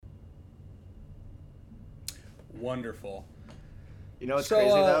Wonderful. You know what's crazy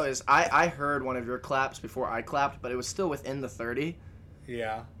though is I heard one of your claps before I clapped, but it was still within the 30.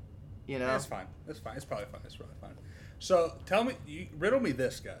 Yeah. You know? That's fine. It's probably fine. So tell me, riddle me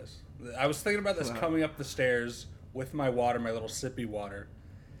this, guys. I was thinking about this coming up the stairs with my water, my little sippy water.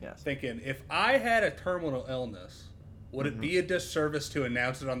 Yes. Thinking, if I had a terminal illness, would it be a disservice to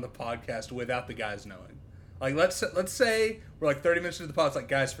announce it on the podcast without the guys knowing? Like, let's say we're like 30 minutes into the pod, it's like,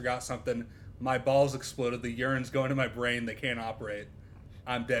 guys, forgot something. My balls exploded. The urine's going to my brain. They can't operate.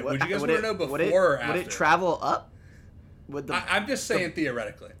 I'm dead. Would you guys want to know before or after? Would it travel up? I'm just saying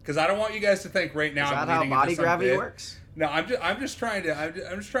theoretically, because I don't want you guys to think right now. Is that I'm how leading body into some gravity bit. works? No, I'm just trying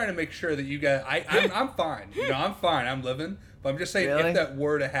to make sure that you guys. I'm fine. I'm fine. I'm living. But I'm just saying, if that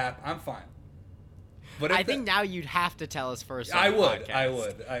were to happen, I'm fine. But I think now you'd have to tell us first. I would.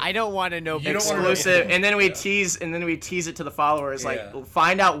 I don't want to know. Exclusive, and then we tease it to the followers. Like,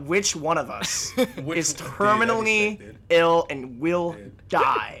 find out which one of us is terminally ill and will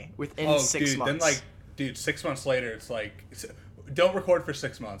die within 6 months. Then 6 months later, it's like, don't record for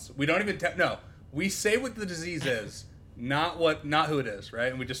 6 months. We don't even we say what the disease is, not who it is, right?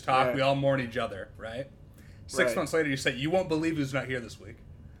 And we just talk. Right. We all mourn each other, right? 6 months later, you say you won't believe who's not here this week.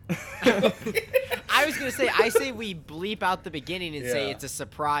 I was gonna say, I say we bleep out the beginning and say it's a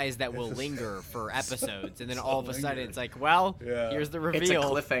surprise that will linger for episodes, and then all of a sudden it's like, here's the reveal. It's a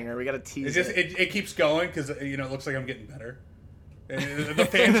cliffhanger. We gotta tease it. It keeps going because it looks like I'm getting better. And the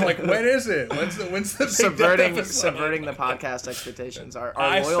fans are like, when is it? When's the subverting the podcast expectations? Our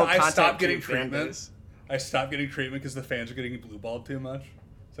loyal content. I stopped getting treatment. I stopped getting treatment because the fans are getting blue balled too much.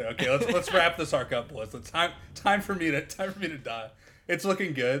 So okay, let's wrap this arc up, boys. It's time for me to die. It's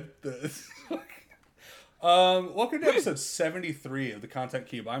looking good. Welcome to episode 73 of the Content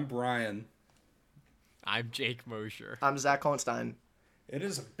Cube. I'm Brian. I'm Jake Mosher. I'm Zach Holstein. It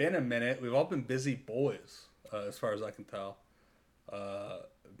has been a minute. We've all been busy boys, as far as I can tell.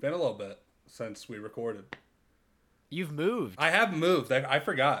 Been a little bit since we recorded. You've moved. I have moved. I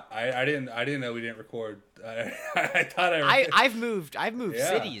forgot. I didn't know we didn't record. I thought I've moved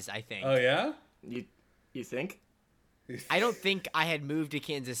cities, I think. Oh yeah? You think? I don't think I had moved to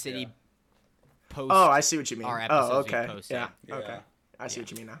Kansas City post. Oh, I see what you mean. Our episodes okay. Yeah. Okay. I see what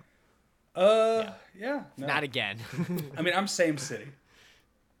you mean now. Yeah. No. Not again. I mean, I'm same city.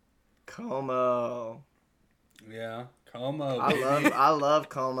 Como. Yeah, Como. I love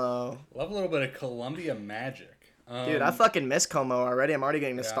Como. Love a little bit of Columbia magic. Dude, I fucking miss Como already. I'm already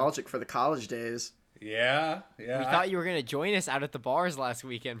getting nostalgic for the college days. Yeah. We thought you were going to join us out at the bars last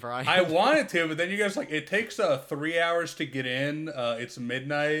weekend, Brian. I wanted to, but then you guys it takes 3 hours to get in. It's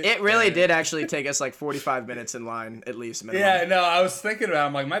midnight. It really did actually take us 45 minutes in line, at least. Minimum. Yeah, no, I was thinking about it.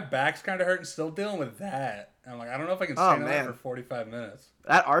 I'm like, my back's kind of hurting, still dealing with that. I'm like, I don't know if I can stand on that for 45 minutes.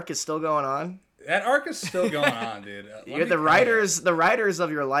 That arc is still going on? That arc is still going on, dude. The writers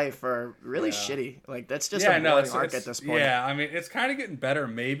of your life are really shitty. That's just a boring arc at this point. Yeah, I mean, it's kind of getting better.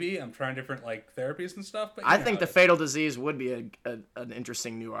 Maybe I'm trying different therapies and stuff. But I think the Fatal Disease would be an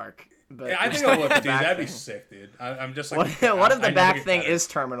interesting new arc. But yeah, I think it would, dude. That'd be sick, dude. I'm just like, what if the back thing is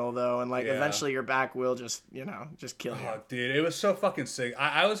terminal though, and eventually your back will just kill you? Oh, dude, it was so fucking sick.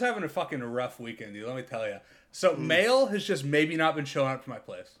 I was having a fucking rough weekend, dude. Let me tell you. So mail has just maybe not been showing up to my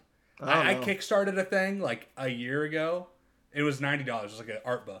place. I kickstarted a thing a year ago. It was $90. It was like an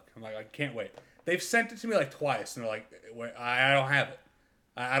art book. I'm like, I can't wait. They've sent it to me twice, and they're like, I don't have it.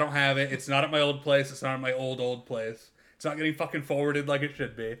 I don't have it. It's not at my old place. It's not at my old place. It's not getting fucking forwarded like it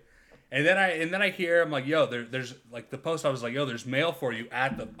should be. And then I hear, I'm like, yo, there's the post office yo, there's mail for you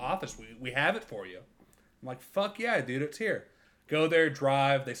at the office. We have it for you. I'm like, fuck yeah, dude, it's here. Go there,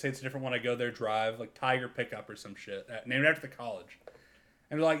 drive. They say it's a different one. I go there, drive, Tiger Pickup or some shit, named after the college.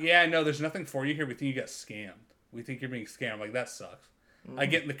 And they're like, yeah, no, there's nothing for you here. We think you got scammed. We think you're being scammed. I'm like, that sucks. I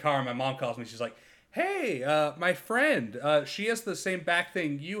get in the car, and my mom calls me. She's like, hey, my friend, she has the same back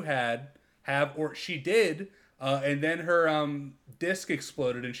thing you have, or she did, and then her disc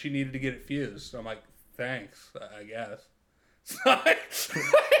exploded, and she needed to get it fused. So I'm like, thanks, I guess. So her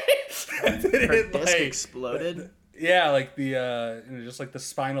disc exploded? Yeah, just the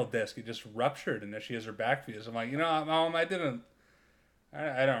spinal disc. It just ruptured, and then she has her back fused. I'm like, Mom, I don't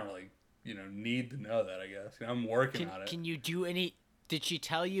really, need to know that, I guess. I'm working on it. Can you do any... Did she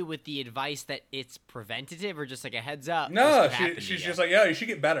tell you with the advice that it's preventative or just a heads up? No, she's just like, yeah, you should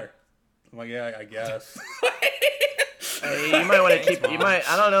get better. I'm like, yeah, I guess. You might want to keep...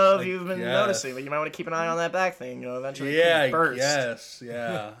 I don't know if you've been noticing, but you might want to keep an eye on that back thing. Eventually it can burst. Yes.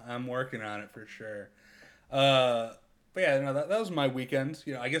 Yeah, I'm working on it for sure. But yeah, that was my weekend.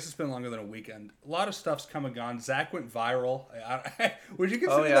 I guess it's been longer than a weekend. A lot of stuff's come and gone. Zach went viral. Would you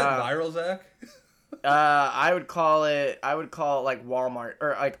consider that viral, Zach? I would call it like Walmart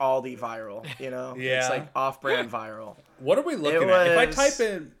or like Aldi viral. You know, it's like off-brand viral. What are we looking at? If I type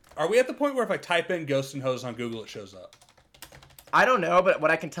in, are we at the point where if I type in Ghost and Hose on Google, it shows up? I don't know, but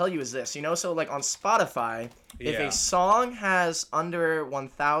what I can tell you is this. You know, so like on Spotify, if a song has under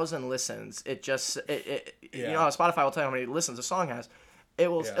 1,000 listens, it just you know how Spotify will tell you how many listens a song has. It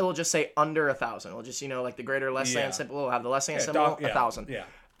will just say under 1,000. It'll just, you know, like the greater less than symbol will have the less than symbol 1,000. Yeah.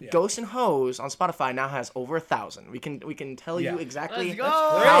 Ghost and Hose on Spotify now has over 1,000. We can tell you exactly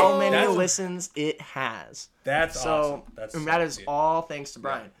how how many listens it has. That's awesome. That is all thanks to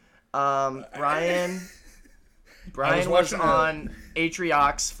Brian. Brian was on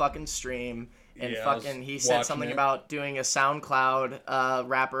Atriox's fucking stream and he said something about doing a SoundCloud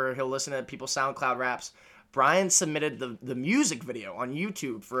rapper. He'll listen to people's SoundCloud raps. Brian submitted the music video on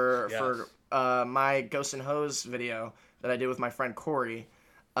YouTube for my Ghost and Hose video that I did with my friend Corey.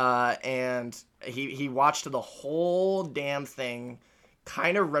 And he watched the whole damn thing,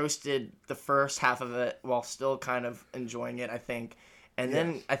 kind of roasted the first half of it while still kind of enjoying it, I think. And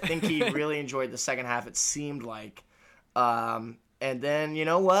then I think he really enjoyed the second half, it seemed like. And then, you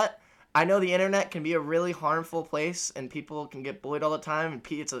know what? I know the internet can be a really harmful place and people can get bullied all the time and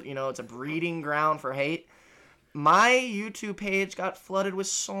it's a breeding ground for hate. My YouTube page got flooded with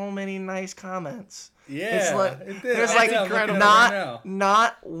so many nice comments. Yeah, it did. There's like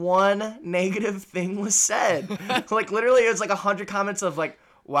not one negative thing was said. Like literally, it was like 100 comments of like,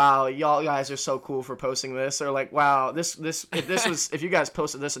 "Wow, y'all guys are so cool for posting this," or like, "Wow, if you guys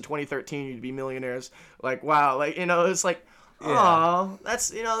posted this in 2013, you'd be millionaires." Like, wow, like it's like, oh,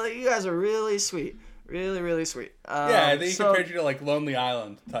 that's you guys are really sweet. Really, really sweet. They compared you to like Lonely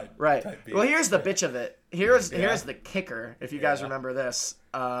Island type. Right. Type beat. Well, here's the bitch of it. Here's the kicker. If you guys remember this.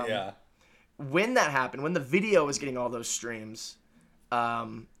 When that happened, when the video was getting all those streams,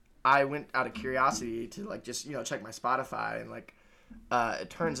 I went out of curiosity to like just check my Spotify and like it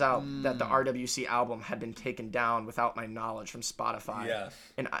turns out that the RWC album had been taken down without my knowledge from Spotify. Yes.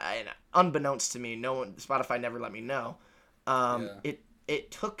 And unbeknownst to me, Spotify never let me know.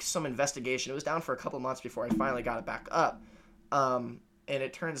 It took some investigation. It was down for a couple months before I finally got it back up. And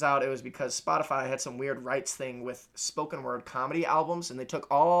it turns out it was because Spotify had some weird rights thing with spoken word comedy albums, and they took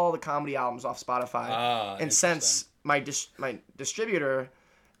all the comedy albums off Spotify. And since my distributor,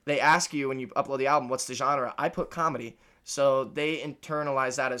 they ask you when you upload the album, what's the genre? I put comedy. So they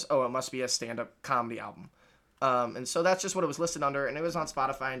internalize that as, it must be a stand-up comedy album. And so that's just what it was listed under, and it was on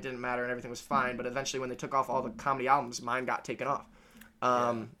Spotify and didn't matter and everything was fine. But eventually when they took off all the comedy albums, mine got taken off.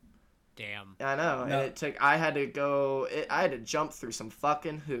 Damn. I know. No. And I had to jump through some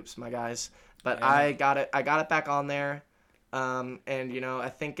fucking hoops, my guys. But I got it back on there. And I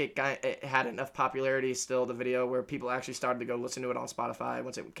think it had enough popularity still, the video, where people actually started to go listen to it on Spotify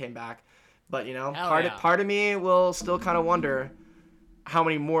once it came back. But part of me will still kind of wonder how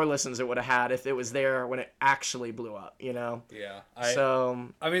many more listens it would have had if it was there when it actually blew up, Yeah.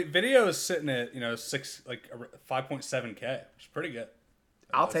 I mean, video is sitting at 5.7K, which is pretty good.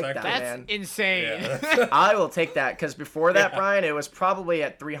 I'll take that, man. That's insane. Yeah. I will take that, because before that, Brian, it was probably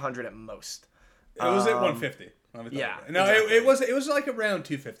at 300 at most. It was at 150. Yeah. No, exactly. it was like around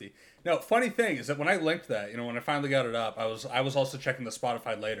 250. No, funny thing is that when I linked that, when I finally got it up, I was also checking the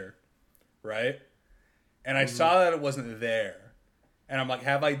Spotify later, right? And I saw that it wasn't there, and I'm like,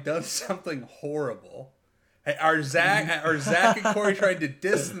 have I done something horrible? Hey, are Zach and Corey trying to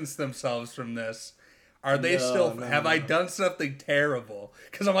distance themselves from this? Are they have I done something terrible?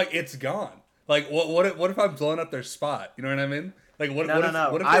 Because I'm like, it's gone. Like, what if I'm blowing up their spot? You know what I mean? Like, what if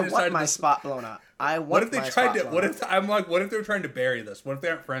I want my spot blown up. What if they're trying to bury this? What if they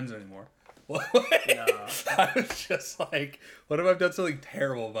aren't friends anymore? I was just like, what if I've done something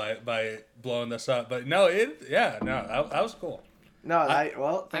terrible by blowing this up? But no, that was cool. No,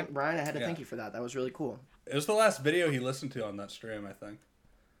 Brian, I had to thank you for that. That was really cool. It was the last video he listened to on that stream, I think.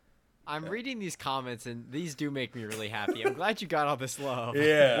 I'm reading these comments, and these do make me really happy. I'm glad you got all this love.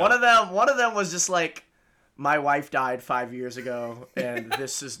 Yeah. One of them was just like, my wife died 5 years ago, and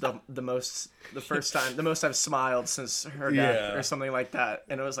this is the most I've smiled since her death, or something like that.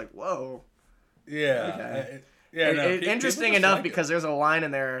 And it was like, whoa. Yeah. Okay. Interesting enough, because there's a line in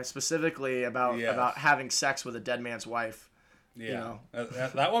there specifically about having sex with a dead man's wife. Yeah.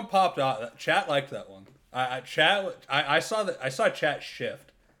 That one popped off. Chat liked that one. I saw chat shift.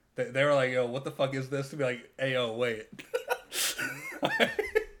 They were like, yo, what the fuck is this? To be like, hey, yo, wait.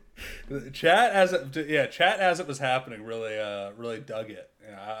 Chat as it was happening really dug it.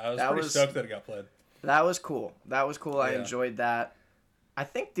 I was pretty stoked that it got played. That was cool. I enjoyed that. I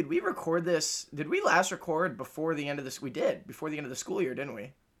think, did we record this? Did we last record before the end of this? We did, before the end of the school year, didn't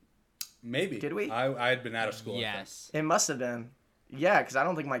we? Maybe. Did we? I had been out of school. Yes. It must have been. Yeah, because I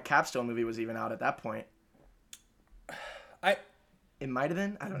don't think my Capstone movie was even out at that point. It might have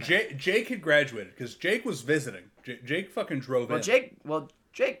been. I don't know. Jake had graduated because Jake was visiting. Jake fucking drove in.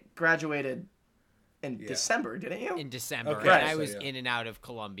 Jake graduated in December, didn't you? In December. Okay. And I was in and out of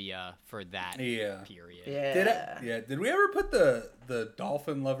Columbia for that period. Yeah. Did we ever put the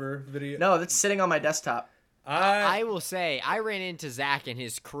Dolphin Lover video? No, that's sitting on my desktop. I will say, I ran into Zach and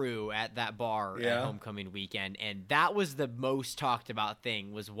his crew at that bar at homecoming weekend, and that was the most talked about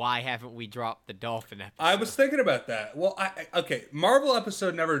thing, was why haven't we dropped the Dolphin episode? I was thinking about that. Well, Marvel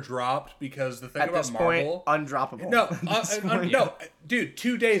episode never dropped because the thing about Marvel... Point, undroppable. No, dude,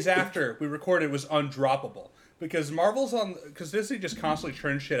 2 days after we recorded it was undroppable. Because because Disney just constantly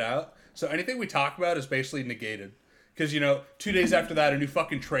churns shit out, so anything we talk about is basically negated. Because, 2 days after that, a new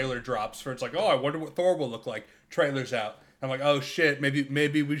fucking trailer drops for it's like, oh, I wonder what Thor will look like. Trailer's out. I'm like, oh shit,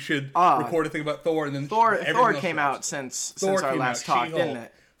 maybe we should record a thing about Thor. And then Thor came out since our last talk, didn't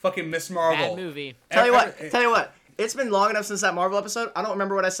it? Fucking Miss Marvel. Bad movie. Tell you what. It's been long enough since that Marvel episode. I don't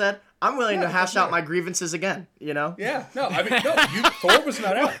remember what I said. I'm willing to hash out my grievances again. Yeah. No. I mean, Thor was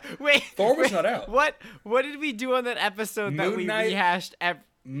not out. Thor was not out. What did we do on that episode that we rehashed?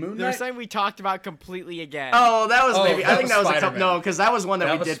 Moon Knight? There was something we talked about completely again. Oh, that was maybe. I think that was a couple. Spider-Man. No, because that was one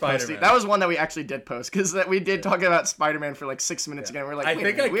that we did post. Spider-Man. That was one that we actually did post because we did talk about Spider-Man for like 6 minutes again. We're like, I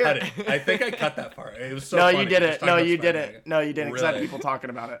think I cut it. I think I cut that part. It was so. No, funny. you didn't. No, you didn't. No, you didn't. Because I had Really? people talking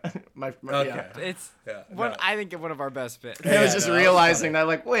about it. Okay. It's no. I think one of our best bits. I was just that was realizing funny. that,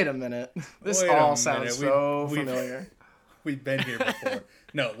 like, wait a minute, this Wait a all sounds minute. so We've- familiar. We've been here before.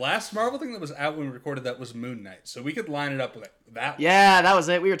 No, last Marvel thing that was out when we recorded that was Moon Knight. So we could line it up with that. Yeah, that was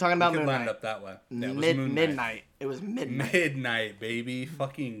it. We were talking about We could Moon line it Knight. up that way. Yeah, it was Moon Knight. Midnight. It was midnight. Midnight, baby.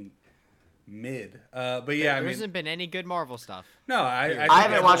 Fucking mid. But yeah, There hasn't been any good Marvel stuff. No, I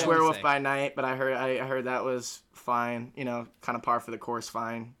haven't watched everyone Werewolf say. by Night, but I heard that was fine. Kind of par for the course,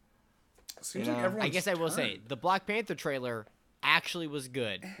 fine. Seems You like know. everyone's I guess I will say the Black Panther trailer actually was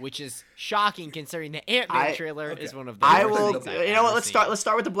good, which is shocking considering the Ant-Man trailer is one of the I worst will. things I've You know what? ever Let's seen.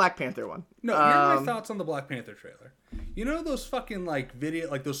 start with the Black Panther one. No, here are my thoughts on the Black Panther trailer. You know those fucking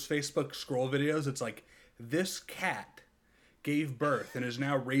those Facebook scroll videos? It's like, this cat gave birth and is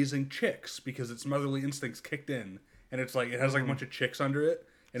now raising chicks because its motherly instincts kicked in. And it's like, it has like a bunch of chicks under it.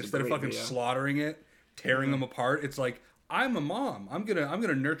 And instead of great fucking video. slaughtering it, tearing them apart, it's like, I'm a mom. I'm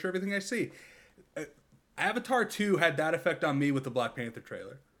gonna nurture everything I see. Avatar 2 had that effect on me with the Black Panther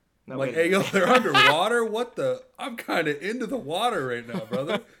trailer. No, Like, wait. hey, yo, they're underwater? What the? I'm kind of into the water right now,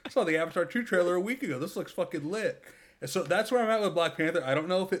 brother. I saw the Avatar 2 trailer a week ago. This looks fucking lit. And so that's where I'm at with Black Panther. I don't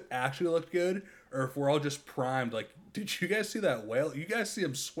know if it actually looked good or if we're all just primed. Like, did you guys see that whale? You guys see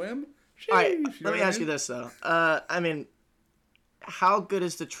him swim? Sheesh, All right, you know let what me I ask you mean? this though. I mean, how good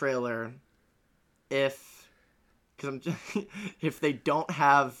is the trailer if they don't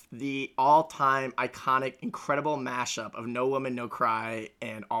have the all-time iconic, incredible mashup of No Woman, No Cry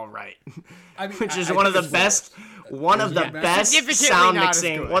and All Right, I mean, which is I one of the think best, Significantly sound not as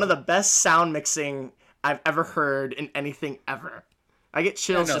mixing, good. one of the best sound mixing I've ever heard in anything ever. I get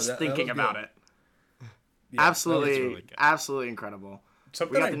chills Yeah, no, just that thinking was about good. it. Yeah, Absolutely, really good. absolutely incredible.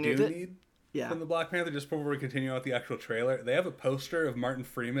 Something We got I the do new- need Yeah. from the Black Panther, just before we continue with the actual trailer, they have a poster of Martin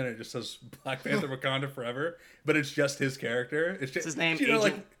Freeman. And it just says Black Panther Wakanda Forever, but it's just his character. It's just What's his name? you know,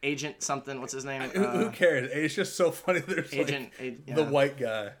 Agent something. What's his name? who cares? It's just so funny. There's yeah. the white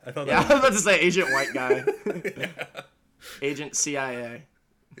guy. I thought Yeah, that I was about to say Agent White Guy. yeah. Agent CIA.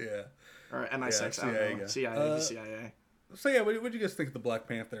 Yeah. Or MI6, I don't CIA know. guy. CIA, CIA. So yeah, what do you guys think of the Black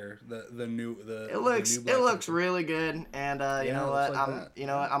Panther? The new It looks the new Black Panther? really good, and you know it what? looks like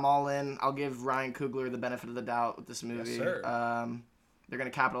that. I'm all in. I'll give Ryan Coogler the benefit of the doubt with this movie. sir. They're gonna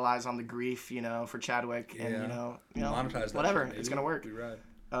capitalize on the grief, for Chadwick, and Yeah. whatever. Monetize that shit, It's baby. gonna work. We ride.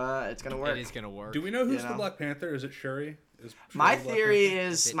 It's gonna work. It is gonna work. Do we know who's You the know? Black Panther? Is it Shuri? Is Shuri My the Black theory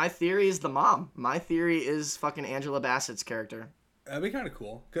Panther? is the mom. My theory is fucking Angela Bassett's character. That'd be kind of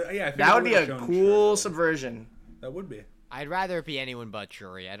cool. 'Cause, yeah, I think That would they be a would've shown cool Shuri. subversion. That would be. I'd rather it be anyone but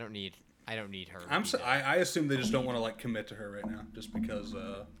Shuri. I don't need her. to be dead. I assume they just don't want to commit to her right now, just because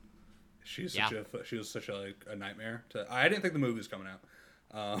she's such a nightmare. I didn't think the movie was coming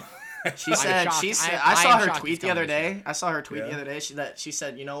out. She said, shocked. I saw am her shocked tweet it's the other coming this day. year. I saw her tweet the other day. She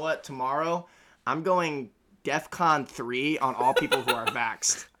said, you know what? Tomorrow, I'm going DEFCON 3 on all people who are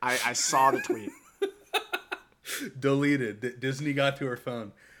vaxxed. I saw the tweet. Deleted. Disney got to her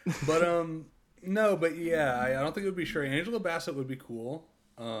phone, but no, but yeah, I don't think it would be Shuri. Angela Bassett would be cool.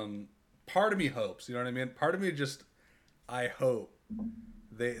 Part of me hopes, you know what I mean. Part of me just, I hope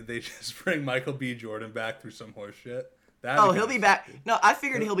they just bring Michael B. Jordan back through some horse shit. He'll be back. No, I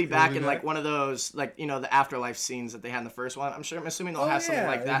figured he'll be back in like one of those, like, you know, the afterlife scenes that they had in the first one. I'm assuming they'll have something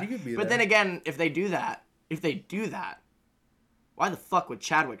like that. But then again, if they do that, why the fuck would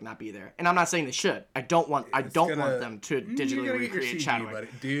Chadwick not be there? And I'm not saying they should. I don't want them to digitally recreate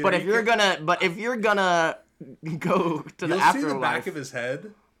Chadwick. Dude, but if you're gonna go to the afterlife, you'll see the back of his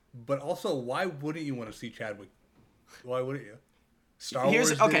head. But also, why wouldn't you want to see Chadwick? Why wouldn't you? Here's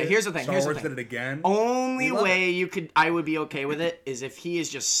the thing. Star Wars did it again. Only way I would be okay with it is if he is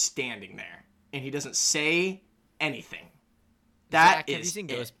just standing there and he doesn't say anything. That Zach,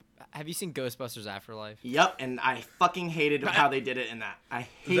 is have you seen Ghostbusters Afterlife? Yep, and I fucking hated how they did it in that.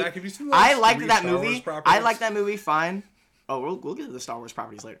 Zach, have you seen I liked that movie. I liked that movie fine. Oh, we'll get to the Star Wars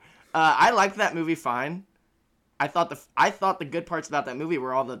properties later. I liked that movie fine. I thought the good parts about that movie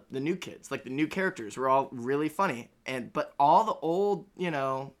were all the new kids, like the new characters were all really funny, but all the old, you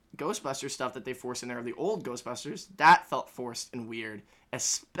know, Ghostbusters stuff that they forced in there, the old Ghostbusters, that felt forced and weird.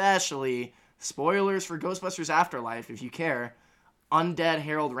 Especially spoilers for Ghostbusters Afterlife, if you care, undead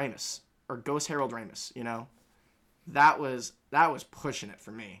Harold Ramis or Ghost Harold Ramis, you know, that was pushing it for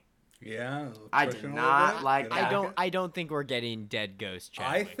me. Yeah, I did not like that. I don't think we're getting dead ghost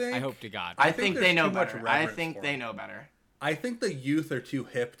Chadwick. I hope to God. I think they know better. I think they know better. I think the youth are too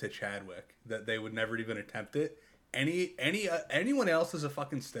hip to Chadwick that they would never even attempt it. Anyone else is a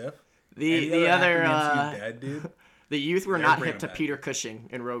fucking stiff. The other dead, dude. The youth were not hip to Peter Cushing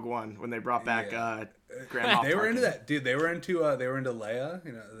in Rogue One when they brought back Grand Moff They were into that, dude. They were into Leia.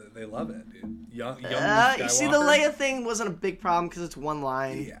 You know, they love it, dude. Young you see, the Leia thing wasn't a big problem because it's one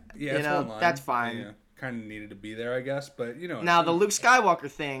line. Yeah, you know, one line. That's fine. Yeah, kind of needed to be there, I guess. But you know. Now the Luke Skywalker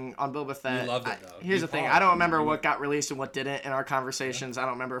thing on Boba Fett. You loved it though. Here's the thing. I don't remember what got released and what didn't in our conversations. I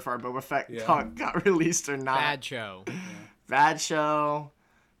don't remember if our Boba Fett talk got released or not. Bad show. Bad show.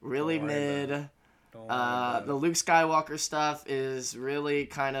 Really mid. The Luke Skywalker stuff is really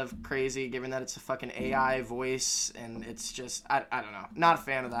kind of crazy given that it's a fucking AI voice and it's just I don't know. Not a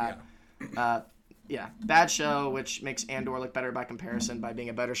fan of that. Bad show, which makes Andor look better by comparison by being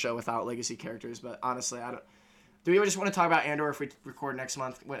a better show without legacy characters, but honestly, I don't. Do we just want to talk about Andor if we record next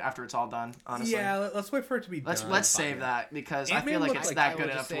month after it's all done? Honestly, yeah. Let's wait for it to be done. Let's save that because I feel like it's that good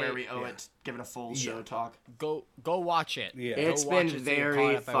enough to where we owe it giving a full show talk. Go watch it. Yeah, it's been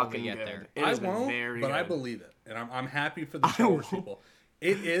very fucking good. I won't, but I believe it, and I'm happy for the Star Wars people.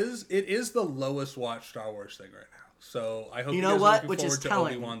 It is the lowest watched Star Wars thing right now. So I hope you know what, which is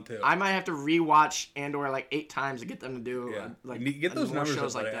telling. I might have to rewatch Andor like 8 times to get them to do get those numbers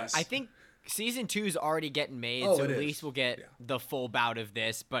shows like this. I think Season 2 is already getting made, so at least we'll get the full bout of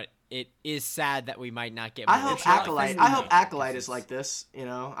this, but it is sad that we might not get more. I hope Acolyte is like this, you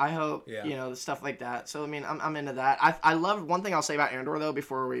know. I hope, you know, stuff like that. So, I mean, I'm into that. I love, one thing I'll say about Andor, though,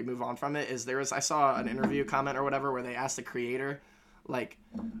 before we move on from it, is I saw an interview comment or whatever where they asked the creator, like,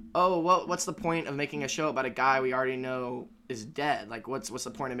 oh, well, what's the point of making a show about a guy we already know is dead? Like, what's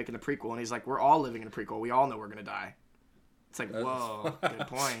the point of making a prequel? And he's like, we're all living in a prequel. We all know we're going to die. It's like, whoa, good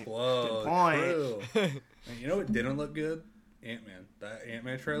point. Whoa, good point. You know what didn't look good? Ant-Man. That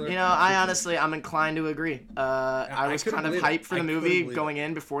Ant-Man trailer. You know, I'm inclined to agree. I was kind of hyped for the movie going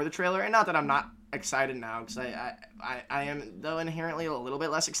in before the trailer, and not that I'm not excited now, because I am, though, inherently a little bit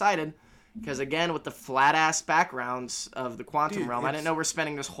less excited, because again, with the flat-ass backgrounds of the quantum realm, I didn't know we're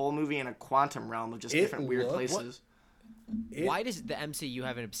spending this whole movie in a quantum realm of just different weird places. Why does the MCU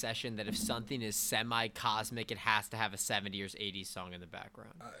have an obsession that if something is semi-cosmic, it has to have a 70s or 80s song in the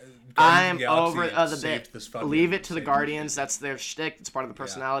background? I'm over the bit. Leave it to the Guardians. That's their shtick. It's part of the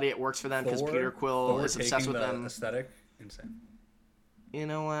personality. It works for them because Peter Quill is obsessed with them. Aesthetic, insane. You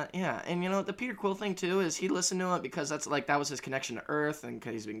know what? Yeah, and you know what? The Peter Quill thing too is he listened to it because that was his connection to Earth, and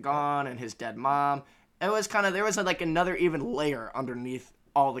because he's been gone, and his dead mom. It was there was like another even layer underneath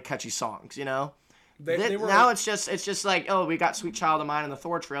all the catchy songs, you know. It's just like, oh, we got Sweet Child of Mine in the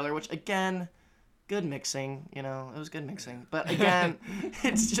Thor trailer, which again, good mixing, you know, it was good mixing. But again,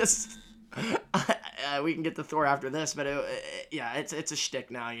 it's just we can get to Thor after this, but it's a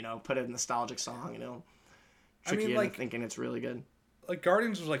shtick now, you know. Put a nostalgic song, you know, trick you into thinking it's really good. Like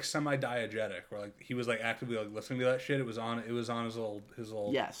Guardians was like semi-diegetic, where like he was like actively like listening to that shit. It was on his old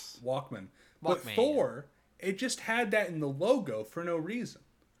Walkman. But Thor, it just had that in the logo for no reason.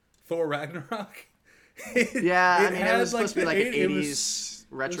 Thor Ragnarok. It was supposed to be like an 80s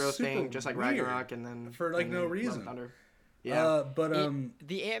retro thing, just like Ragnarok, and then for like no reason. Thunder. Yeah,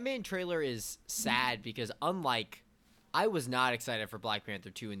 the Ant-Man trailer is sad because unlike, I was not excited for Black Panther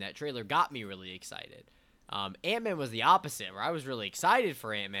 2, and that trailer got me really excited. Ant-Man was the opposite, where I was really excited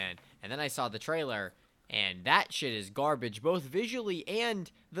for Ant-Man, and then I saw the trailer, And that shit is garbage, both visually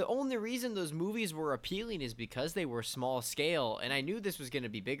and the only reason those movies were appealing is because they were small scale. And I knew this was going to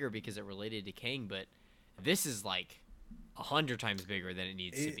be bigger because it related to Kang, but this is like 100 times bigger than it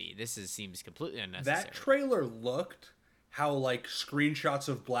needs to be. This seems completely unnecessary. That trailer looked how like screenshots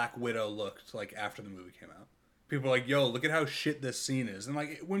of Black Widow looked like after the movie came out. People are like, yo, look at how shit this scene is. And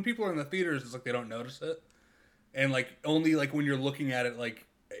like when people are in the theaters, it's like they don't notice it. And like only like when you're looking at it, like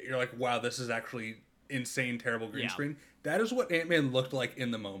you're like, wow, this is actually insane, terrible green screen. That is what Ant-Man looked like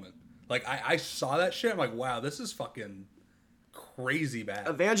in the moment. Like I saw that shit. I'm like, wow, this is fucking crazy bad.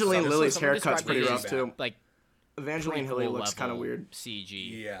 Evangeline Lilly's haircut's pretty rough too. Like Evangeline Lilly looks kind of weird.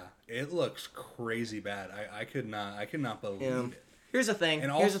 CG. Yeah, it looks crazy bad. I could not believe it. Here's the thing.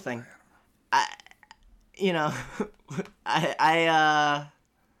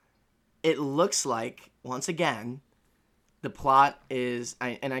 It looks like, once again, the plot is,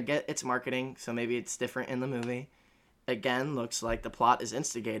 and I get it's marketing, so maybe it's different in the movie. Again, looks like the plot is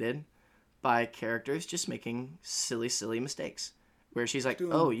instigated by characters just making silly mistakes. Where she's like,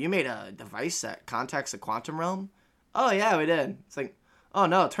 oh, you made a device that contacts the quantum realm? Oh, yeah, we did. It's like, oh,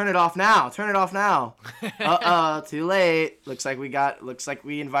 no, turn it off now. Too late. Looks like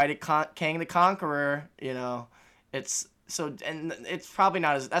we invited Kang the Conqueror, you know. It's probably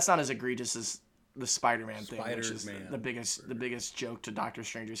that's not as egregious as the Spider-Man thing, which is the biggest joke to Doctor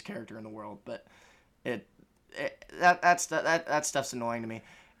Strange's character in the world. But that stuff's annoying to me.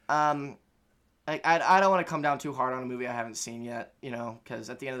 I don't want to come down too hard on a movie I haven't seen yet, you know, because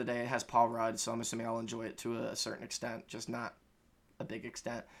at the end of the day, it has Paul Rudd, so I'm assuming I'll enjoy it to a certain extent, just not a big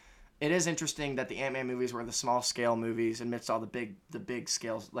extent. It is interesting that the Ant-Man movies were the small-scale movies amidst all the big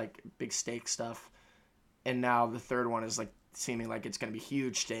scales, like big stake stuff, and now the third one is like seeming like it's going to be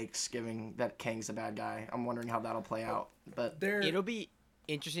huge stakes, given that Kang's the bad guy. I'm wondering how that'll play out, but it'll be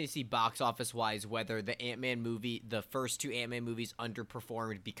interesting to see box office wise whether the first two Ant-Man movies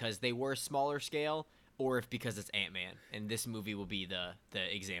underperformed because they were smaller scale or if because it's Ant-Man, and this movie will be the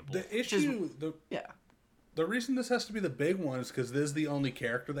example. The reason this has to be the big one is because this is the only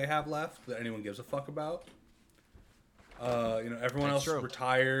character they have left that anyone gives a fuck about. Everyone else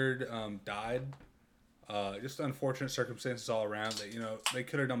retired, died. Just unfortunate circumstances all around. That they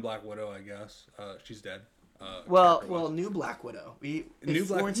could have done Black Widow, I guess. She's dead. New Black Widow.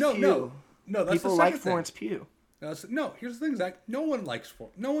 Florence Pugh. No. That's people like Florence Pugh. No, here's the thing, Zach. No one likes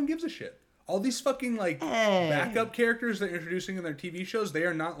no one gives a shit. All these fucking backup characters they're introducing in their TV shows, they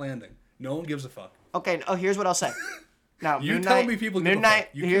are not landing. No one gives a fuck. Okay. Oh, here's what I'll say. Now, you tell me people give a fuck.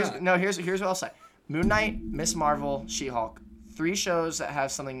 Here's what I'll say. Moon Knight, Miss Marvel, She-Hulk. 3 shows that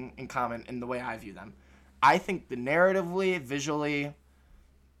have something in common in the way I view them. I think the narratively, visually,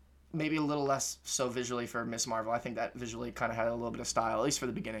 maybe a little less so visually for Miss Marvel. I think that visually kind of had a little bit of style, at least for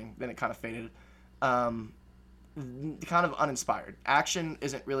the beginning. Then it kind of faded. Kind of uninspired. Action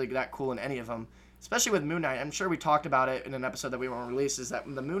isn't really that cool in any of them, especially with Moon Knight. I'm sure we talked about it in an episode that we won't release, is that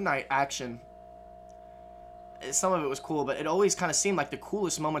the Moon Knight action, some of it was cool, but it always kind of seemed like the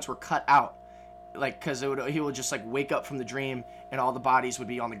coolest moments were cut out. Like, because he would just, wake up from the dream and all the bodies would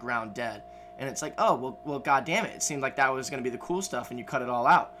be on the ground dead. And it's like, oh, well, God damn it. It seemed like that was going to be the cool stuff, and you cut it all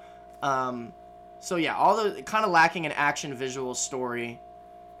out. So, yeah, all the kind of lacking in action, visual, story.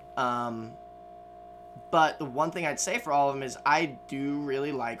 But the one thing I'd say for all of them is I do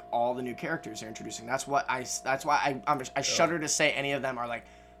really like all the new characters they're introducing. That's why I shudder to say any of them are,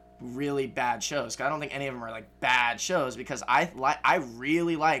 really bad shows. Because I don't think any of them are, bad shows, because I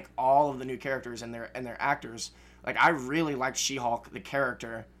really like all of the new characters and their actors. I really like She-Hulk, the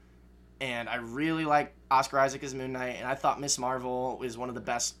character. And I really like Oscar Isaac as Moon Knight, and I thought Miss Marvel is one of the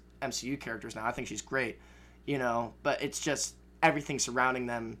best MCU characters now. I think she's great, but it's just everything surrounding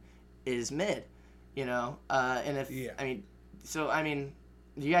them is mid, and do you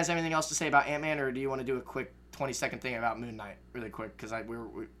guys have anything else to say about Ant-Man, or do you want to do a quick 20-second thing about Moon Knight really quick? Because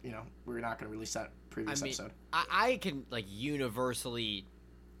we're not going to release that previous episode. I can universally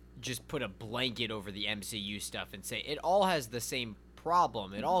just put a blanket over the MCU stuff and say it all has the same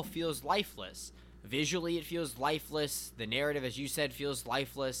problem. It all feels lifeless. Visually, it feels lifeless. The narrative, as you said, feels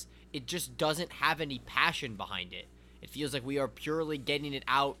lifeless. It just doesn't have any passion behind it. It feels like we are purely getting it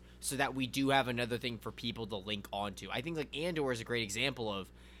out so that we do have another thing for people to link onto. I think Andor is a great example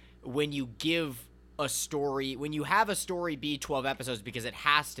of when you give a story, when you have a story be 12 episodes because it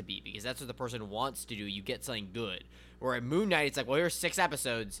has to be, because that's what the person wants to do, you get something good. Or at Moon Knight, it's like, well, here's 6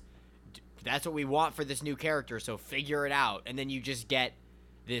 episodes. That's what we want for this new character, so figure it out. And then you just get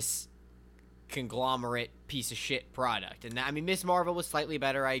this conglomerate piece of shit product. And I mean, Miss Marvel was slightly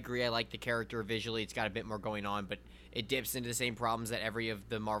better. I agree. I like the character visually. It's got a bit more going on, but it dips into the same problems that every of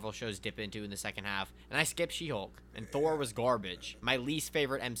the Marvel shows dip into in the second half. And I skipped She-Hulk, and Thor was garbage. My least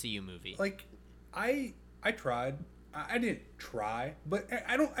favorite MCU movie. Like, I tried. I didn't try, but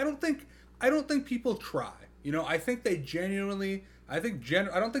I don't think people try. You know, I think they genuinely. I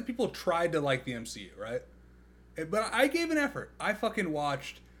don't think people tried to like the MCU, right? But I gave an effort. I fucking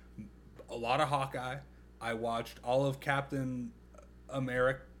watched a lot of Hawkeye. I watched all of Captain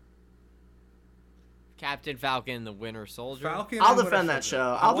America. Captain Falcon, the Winter Soldier. I'll defend that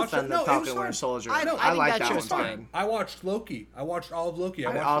show. I'll defend the Falcon Winter Soldier. I like that one fine. I watched Loki. I watched all of Loki.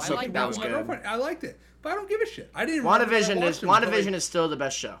 I also think that was good. I liked it, but I don't give a shit. I didn't. WandaVision is still the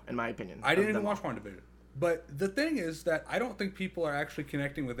best show in my opinion. I didn't even watch WandaVision. But the thing is that I don't think people are actually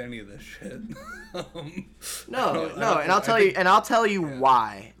connecting with any of this shit. No, and I'll tell you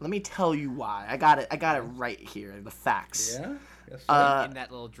why. Let me tell you why. I got it right here. The facts. Yeah. In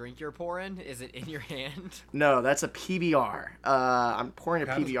that little drink you're pouring, is it in your hand? No, that's a PBR. I'm pouring a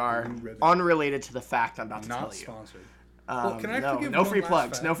PBR unrelated to the fact I'm about to tell you. Not sponsored. Well, can I give no free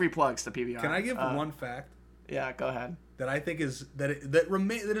plugs. Fact? No free plugs to PBR. Can I give one fact? Yeah, go ahead. That I think is that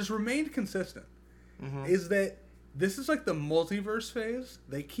has remained consistent. Mm-hmm. Is that this is like the multiverse phase?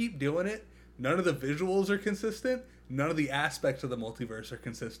 They keep doing it. None of the visuals are consistent. None of the aspects of the multiverse are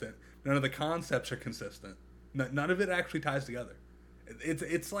consistent. None of the concepts are consistent. None of it actually ties together.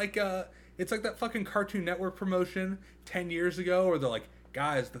 It's like that fucking Cartoon Network promotion 10 years ago, where they're like,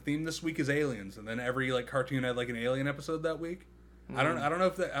 guys, the theme this week is aliens, and then every like cartoon had like an alien episode that week. Mm. I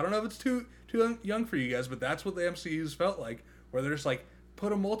don't know if it's too young for you guys, but that's what the MCU's felt like, where they're just like,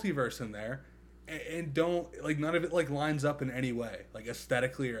 put a multiverse in there, and don't like, none of it like lines up in any way, like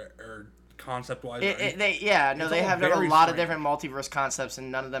aesthetically or concept wise. They have a lot of different multiverse concepts,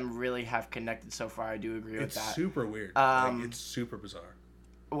 and none of them really have connected so far. I do agree with that. It's super weird. It's super bizarre.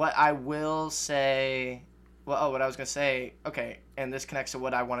 What I will say, what I was gonna say, okay, and this connects to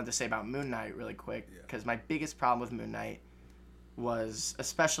what I wanted to say about Moon Knight really quick, because my biggest problem with Moon Knight was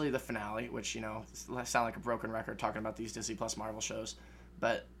especially the finale, which, you know, sound like a broken record talking about these Disney Plus Marvel shows,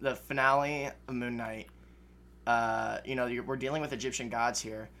 but the finale of Moon Knight, we're dealing with Egyptian gods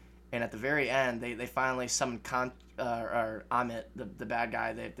here. And at the very end, they finally summoned Amit, the bad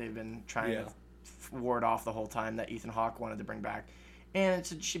guy that they've been trying to ward off the whole time, that Ethan Hawke wanted to bring back. And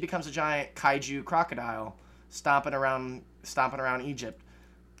she becomes a giant kaiju crocodile stomping around Egypt.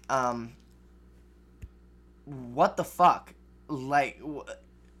 What the fuck? Like,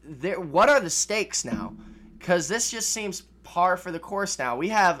 what are the stakes now? Because this just seems par for the course now. We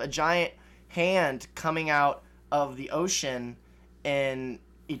have a giant hand coming out of the ocean in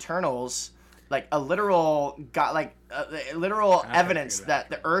Eternals, like a literal evidence that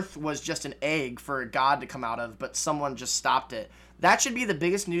the Earth was just an egg for a god to come out of, but someone just stopped it. That should be the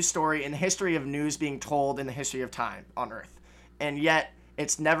biggest news story in the history of news being told in the history of time on Earth, and yet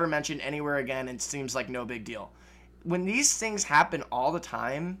it's never mentioned anywhere again. And it seems like no big deal. When these things happen all the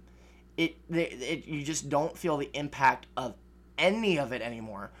time, you just don't feel the impact of any of it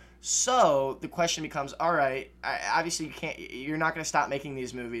anymore. So the question becomes, all right, obviously you're not going to stop making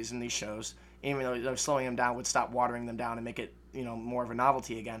these movies and these shows, even though they're slowing them down would stop watering them down and make it, you know, more of a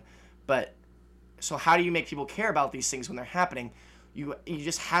novelty again. But so how do you make people care about these things when they're happening? You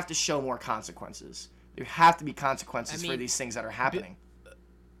just have to show more consequences. There have to be consequences for these things that are happening.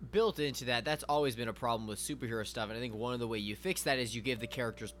 Built into that's always been a problem with superhero stuff, and I think one of the way you fix that is you give the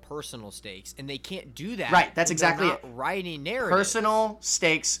characters personal stakes, and they can't do that. Right, that's exactly it. Writing narrative. Personal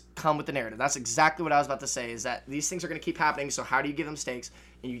stakes come with the narrative. That's exactly what I was about to say, is that these things are going to keep happening, so how do you give them stakes?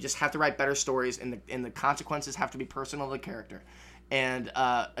 And you just have to write better stories, and the consequences have to be personal to the character. And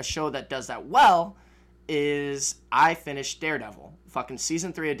a show that does that well is, I finished Daredevil. Fucking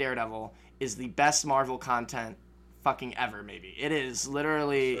season 3 of Daredevil is the best Marvel content fucking ever. Maybe it is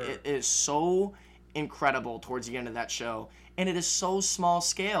literally It is so incredible towards the end of that show, and it is so small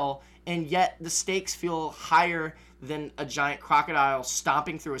scale, and yet the stakes feel higher than a giant crocodile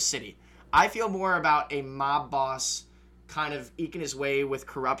stomping through a city. I feel more about a mob boss kind of eking his way with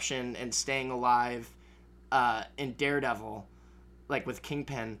corruption and staying alive in Daredevil, like with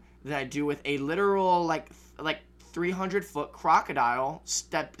Kingpin, than I do with a literal like 300-foot crocodile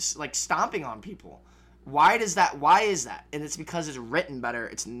stomping on people. Why is that? And it's because it's written better.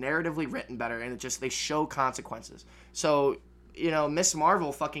 It's narratively written better, and they show consequences. So, Miss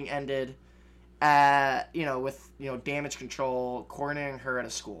Marvel fucking ended with damage control cornering her at a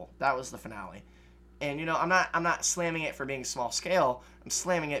school. That was the finale. And I'm not slamming it for being small scale. I'm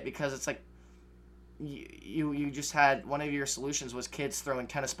slamming it because it's like, you just had one of your solutions was kids throwing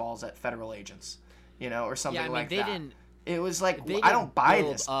tennis balls at federal agents, or something like that. It was like, I don't buy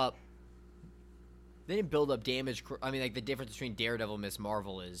this. They didn't build up damage. I mean, like, the difference between Daredevil and Ms.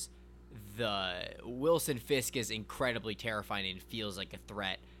 Marvel is the Wilson Fisk is incredibly terrifying and feels like a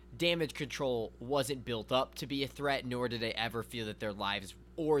threat. Damage Control wasn't built up to be a threat, nor did they ever feel that their lives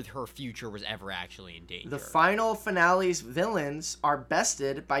or her future was ever actually in danger. The final finale's villains are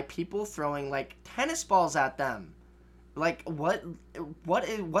bested by people throwing, like, tennis balls at them. Like, what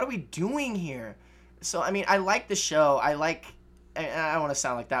are we doing here? So, I mean, I like the show. I don't want to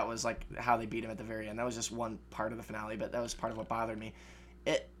sound like that was, like, how they beat him at the very end. That was just one part of the finale, but that was part of what bothered me.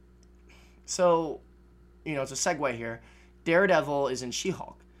 So, it's a segue here. Daredevil is in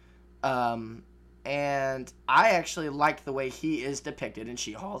She-Hulk. And I actually like the way he is depicted in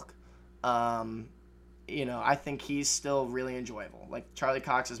She-Hulk. I think he's still really enjoyable. Like, Charlie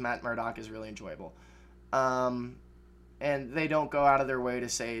Cox as Matt Murdock is really enjoyable. And they don't go out of their way to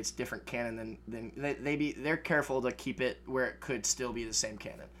say it's different canon than they're careful to keep it where it could still be the same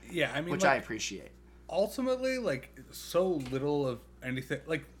canon. Yeah, I mean, which I appreciate. Ultimately, like, so little of anything,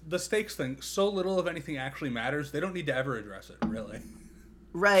 like the stakes thing, so little of anything actually matters. They don't need to ever address it, really.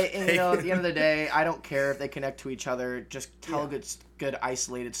 Right, and at the end of the day, I don't care if they connect to each other. Just tell good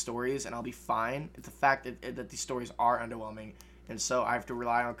isolated stories, and I'll be fine. It's the fact that these stories are underwhelming, and so I have to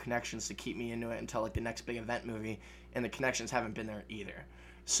rely on connections to keep me into it until, like, the next big event movie, and the connections haven't been there either.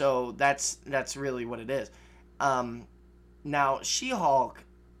 So that's really what it is. Now, She-Hulk,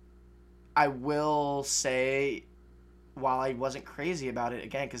 I will say, while I wasn't crazy about it,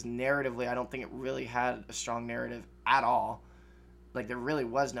 again, because narratively, I don't think it really had a strong narrative at all. Like, there really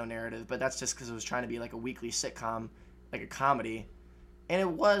was no narrative, but that's just because it was trying to be like a weekly sitcom, like a comedy. And it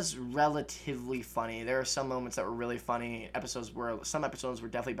was relatively funny. There are some moments that were really funny. Some episodes were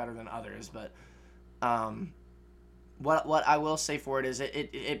definitely better than others, but what I will say for it is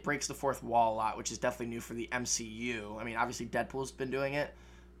it breaks the fourth wall a lot, which is definitely new for the MCU. I mean, obviously Deadpool's been doing it,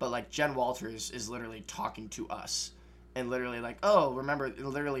 but, like, Jen Walters is literally talking to us and literally, like, oh, remember,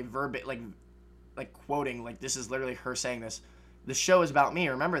 literally like quoting, like, this is literally her saying this. The show is about me,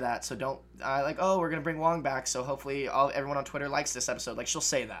 remember that, so don't, we're going to bring Wong back, so hopefully everyone on Twitter likes this episode. Like, she'll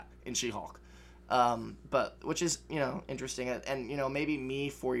say that in She-Hulk. But, which is, interesting, and, maybe me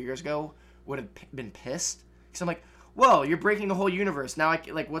 4 years ago would have been pissed, because I'm like, whoa, you're breaking the whole universe, now,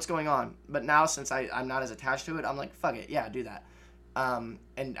 what's going on? But now, since I'm not as attached to it, I'm like, fuck it, yeah, do that.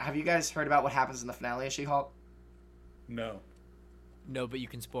 And have you guys heard about what happens in the finale of She-Hulk? No. No, but you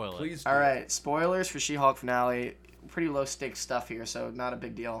can spoil it. Please. All right, spoilers for She-Hulk finale. Pretty low stakes stuff here, so not a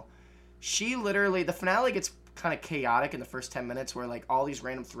big deal. The finale gets kind of chaotic in the first 10 minutes where, like, all these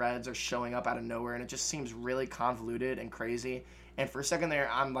random threads are showing up out of nowhere, and it just seems really convoluted and crazy. And for a second there,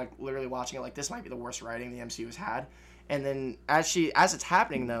 I'm, like, literally watching it like, this might be the worst writing the MCU has had. And then as it's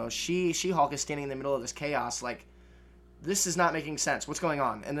happening, though, She-Hulk is standing in the middle of this chaos, like, this is not making sense. What's going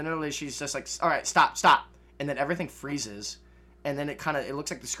on? And then literally she's just like, all right, stop. And then everything freezes. And then it looks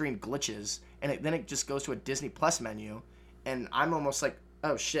like the screen glitches. And then it just goes to a Disney Plus menu. And I'm almost like,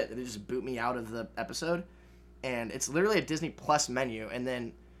 oh shit, did it just boot me out of the episode? And it's literally a Disney Plus menu. And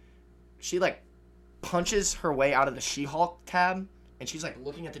then she, like, punches her way out of the She-Hulk tab. And she's, like,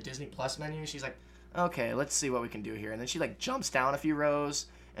 looking at the Disney Plus menu. She's like, okay, let's see what we can do here. And then she, like, jumps down a few rows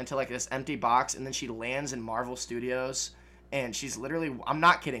into, like, this empty box, and then she lands in Marvel Studios, and she's literally, I'm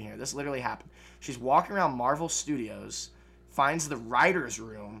not kidding here, this literally happened. She's walking around Marvel Studios, finds the writer's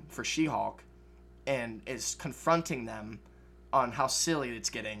room for She-Hulk, and is confronting them on how silly it's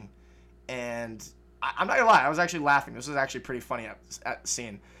getting. And I'm not gonna lie, I was actually laughing. This was actually pretty funny at the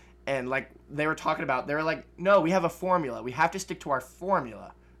scene. And, like, they were like, no, we have a formula. We have to stick to our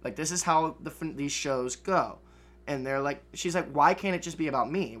formula. Like, this is how these shows go. And she's like, why can't it just be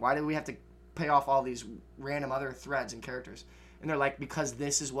about me? Why do we have to pay off all these random other threads and characters? And they're like, because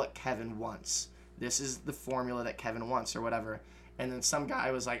this is what Kevin wants. This is the formula that Kevin wants or whatever. And then some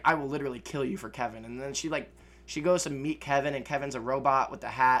guy was like, I will literally kill you for Kevin. And then she goes to meet Kevin, and Kevin's a robot with a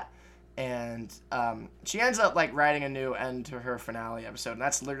hat. And she ends up, like, writing a new end to her finale episode. And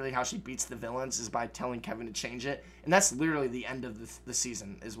that's literally how she beats the villains, is by telling Kevin to change it. And that's literally the end of the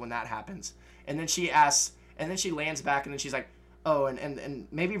season, is when that happens. And then she asks... And then she lands back, and then she's like, oh, and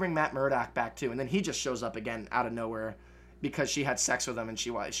maybe bring Matt Murdock back, too. And then he just shows up again out of nowhere because she had sex with him, and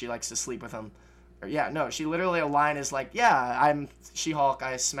she likes to sleep with him. She literally, a line is like, yeah, I'm She-Hulk,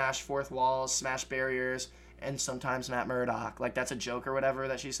 I smash fourth walls, smash barriers, and sometimes Matt Murdock. Like, that's a joke or whatever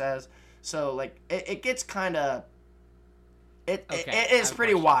that she says. So, like, it gets kind of... It is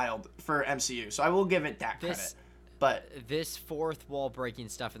pretty wild for MCU, so I will give it that credit. But this fourth wall breaking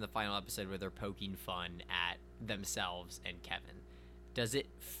stuff in the final episode where they're poking fun at themselves and Kevin, does it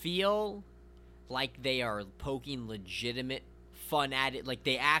feel like they are poking legitimate fun at it, like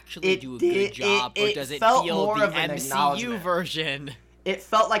they actually do a good job, or does it feel the MCU version? It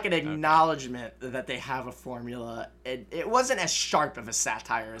felt like an acknowledgement that they have a formula. It wasn't as sharp of a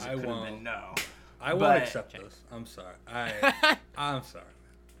satire as it could have been. No, I won't accept this. I'm sorry. I'm sorry.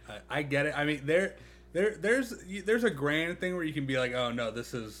 I get it. I mean, there's a grand thing where you can be like, oh no,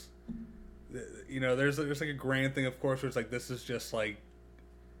 this is, there's like a grand thing, of course, where it's like, this is just like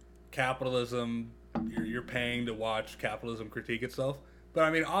capitalism. You're paying to watch capitalism critique itself. But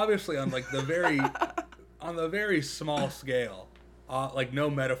I mean, obviously, on like the very small scale, like no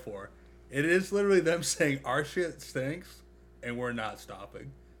metaphor, it is literally them saying our shit stinks and we're not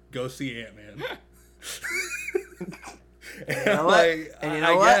stopping. Go see Ant-Man. You know what? And you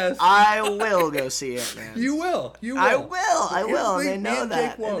know what? I will go see Ant-Man. You will. I will. And they know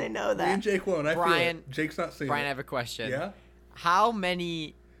that. And they know that. Me and Jake won't. Brian, feel it. Jake's not seeing Brian, it. I have a question. Yeah? How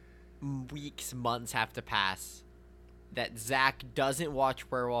many weeks, months have to pass that Zach doesn't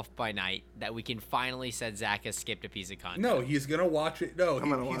watch Werewolf by Night, that we can finally say Zach has skipped a piece of content? No, he's gonna watch it. No,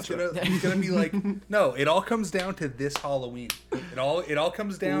 he's gonna be like, no. It all comes down to this Halloween. It all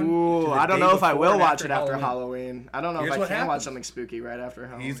comes down. Ooh, to I don't know if I will watch it after Halloween. I don't know if I can watch something spooky right after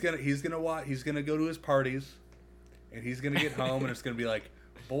Halloween. He's gonna go to his parties, and he's gonna get home, and it's gonna be like,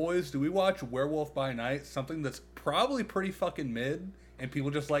 boys, do we watch Werewolf by Night? Something that's probably pretty fucking mid, and people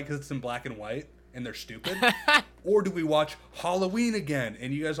just like because it's in black and white and they're stupid. Or do we watch Halloween again,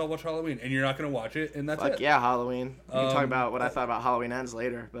 and you guys all watch Halloween, and you're not gonna watch it, and that's it? Yeah, Halloween. We can talk about what I thought about Halloween Ends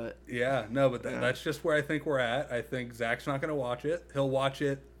later, but yeah, no, but that's just where I think we're at. I think Zach's not gonna watch it. He'll watch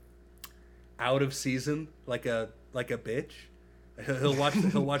it out of season, like a bitch. He'll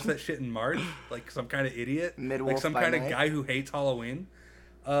watch that shit in March, like some kind of idiot, like some kind of guy who hates Halloween.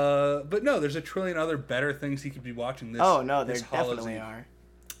 But no, there's a trillion other better things he could be watching this. Oh no, there definitely are.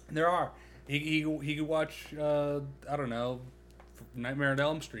 There are. He could watch I don't know, Nightmare on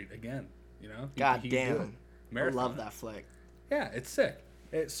Elm Street again. God damn, I love that flick. Yeah, it's sick.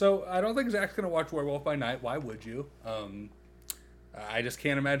 So I don't think Zach's gonna watch Werewolf by Night. Why would you? I just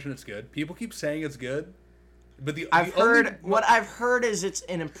can't imagine it's good. People keep saying it's good, but I've heard is it's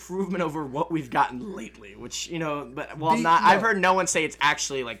an improvement over what we've gotten lately. Which I've heard no one say it's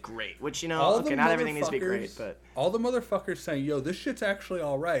actually like great. Which not everything needs to be great, but all the motherfuckers saying, "Yo, this shit's actually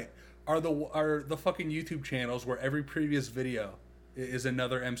all right." Are the fucking YouTube channels where every previous video is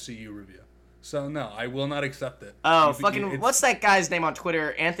another MCU review. So no, I will not accept it. Oh, what's that guy's name on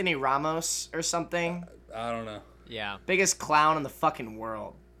Twitter? Anthony Ramos or something? I don't know. Yeah. Biggest clown in the fucking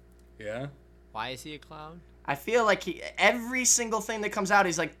world. Yeah? Why is he a clown? I feel like every single thing that comes out,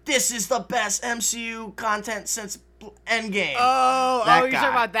 he's like, this is the best MCU content since Endgame. Oh, you're talking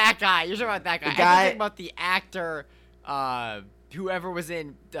about that guy. I'm talking about the actor, whoever was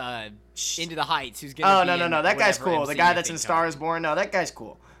in Into the Heights, who's gonna be no, that guy's cool. The guy that's in Star is Born, no, that guy's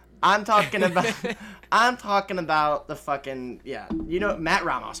cool. I'm talking about the fucking Matt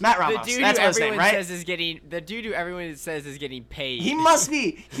Ramos. The dude that's who everyone says is getting paid. He must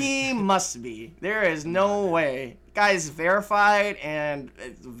be. There is no way. Guy's verified and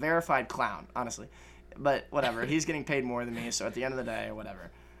verified clown, honestly. But whatever, he's getting paid more than me. So at the end of the day, whatever.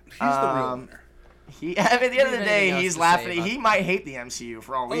 He's the real winner. At the end of the day, he's laughing. He might hate the MCU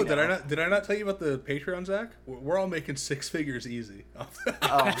for all we know. Did I not tell you about the Patreon, Zach? We're all making 6 figures easy.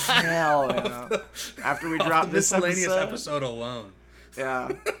 Oh hell yeah! After we drop this episode alone. Yeah.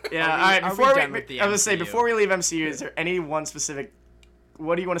 All right. Before we leave MCU, is there any one specific?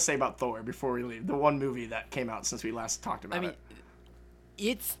 What do you want to say about Thor before we leave? The one movie that came out since we last talked about it.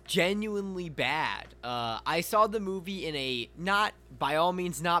 It's genuinely bad. I saw the movie in a by all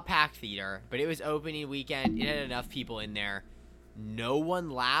means not packed theater, but it was opening weekend. It had enough people in there. No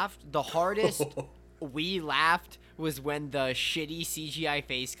one laughed. The hardest we laughed was when the shitty CGI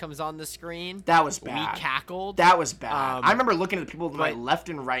face comes on the screen. That was bad. We cackled. That was bad. I remember looking at the people to my left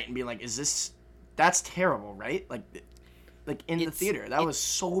and right and being like, that's terrible, right? Like in the theater. That was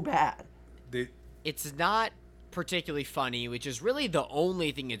so bad. It's not particularly funny, which is really the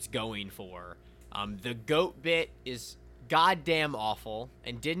only thing it's going for. The goat bit is goddamn awful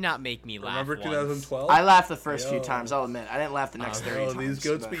and did not make me laugh. Remember 2012? I laughed the first few times, I'll admit. I didn't laugh the next 30 times. These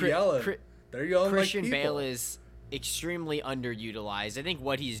goats be yelling. They're yelling Christian like people. Bale is extremely underutilized. I think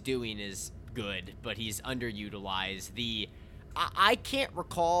what he's doing is good, but he's underutilized. I can't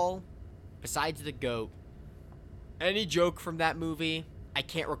recall, besides the goat, any joke from that movie. I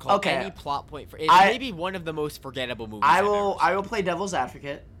can't recall any plot point for it. Maybe one of the most forgettable movies. I will play devil's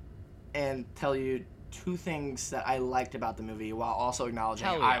advocate and tell you two things that I liked about the movie while also acknowledging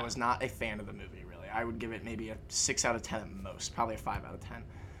I was not a fan of the movie, really. I would give it maybe a 6 out of 10 at most, probably a 5 out of 10.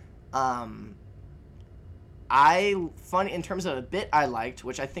 Funny in terms of a bit I liked,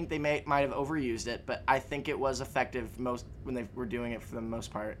 which I think they might have overused it, but I think it was effective most when they were doing it for the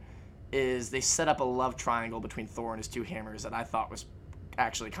most part, is they set up a love triangle between Thor and his two hammers that I thought was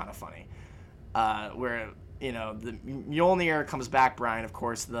actually kind of funny. Where, you know, the Mjolnir comes back, Brian, of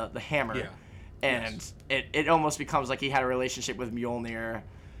course, the hammer. Yeah. And it almost becomes like he had a relationship with Mjolnir,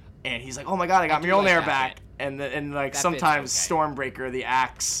 and he's like, oh my god, I got Mjolnir back. And like sometimes Stormbreaker, the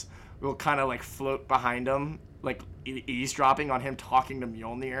axe, will kind of like float behind him, like eavesdropping on him talking to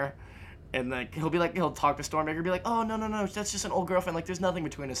Mjolnir. And like he'll talk to Stormbreaker, be like, oh no, that's just an old girlfriend. Like there's nothing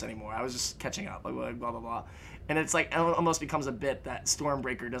between us anymore. I was just catching up. Like blah blah blah. And it's like it almost becomes a bit that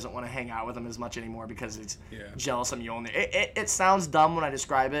Stormbreaker doesn't want to hang out with him as much anymore because he's jealous of Mjolnir. It sounds dumb when I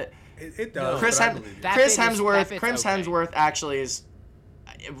describe it. It does. Chris Hemsworth actually is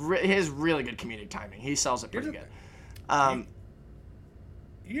his really good comedic timing. He sells it pretty good.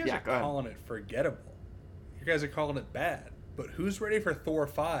 You guys are calling it forgettable. You guys are calling it bad. But who's ready for Thor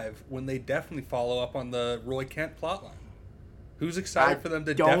 5 when they definitely follow up on the Roy Kent plotline? Who's excited for them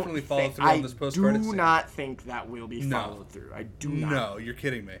to definitely follow through on this post-credits scene? I do not think that will be followed through. I do not. No, you're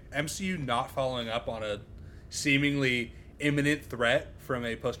kidding me. MCU not following up on a seemingly imminent threat from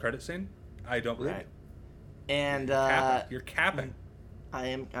a post-credit scene? I don't believe it. And you're capping.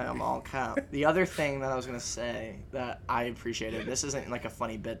 I'm all cap. The other thing that I was gonna say that I appreciated, this isn't like a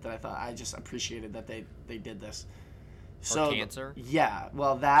funny bit that I thought, I just appreciated that they did this. So cancer? Yeah,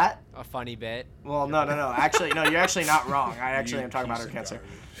 well that a funny bit. Well, no. Actually, no, you're actually not wrong. I actually am talking about her cancer.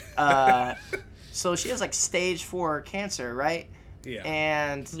 So she has like stage 4 cancer, right? Yeah.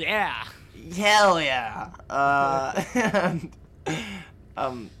 And hell yeah.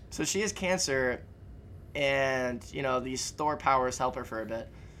 So she has cancer, and you know these Thor powers help her for a bit,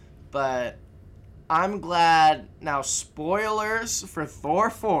 but I'm glad now. Spoilers for Thor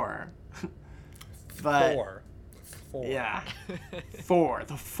 4. But Thor. Yeah. Thor,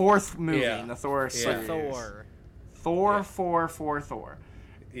 the 4th movie in the Thor series. Thor. Thor.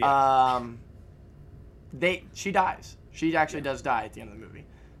 Yeah. She dies. She actually does die at the end of the movie.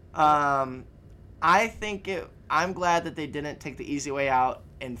 I'm glad that they didn't take the easy way out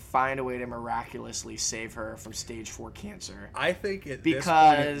and find a way to miraculously save her from stage 4 cancer. I think this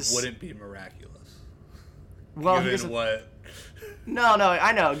point it wouldn't be miraculous. Well, given what? No,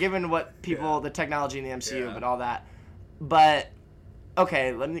 I know. Given what people, the technology in the MCU, but all that. But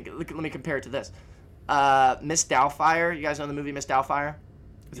okay, let me compare it to this. Miss Doubtfire. You guys know the movie Miss Doubtfire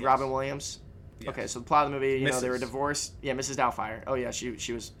with Robin Williams? Yes. Okay, so the plot of the movie, you know, they were divorced. Yeah, Mrs. Doubtfire. Oh yeah,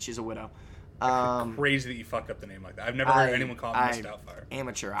 she's a widow. Crazy that you fucked up the name like that. I've never heard anyone call it Miss Doubtfire.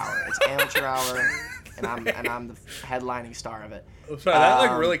 Amateur Hour. It's Amateur Hour, and I'm the headlining star of it. I'm sorry,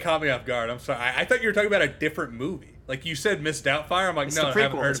 that really caught me off guard. I'm sorry. I thought you were talking about a different movie. Like you said, Miss Doubtfire. I'm like, it's no, the prequel. I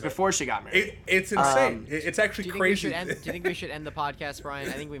haven't heard it's of it. before she got married. It's insane. It's actually crazy. Do you think we should end the podcast, Brian?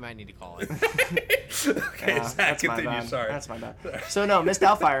 I think we might need to call it. Okay, Zach, continue. Sorry. That's my bad. So no, Miss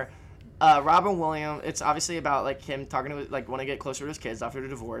Doubtfire. Robin Williams. It's obviously about like him talking to want to get closer to his kids after the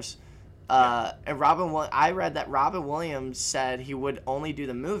divorce. And I read that Robin Williams said he would only do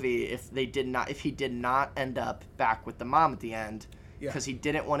the movie if he did not end up back with the mom at the end, because he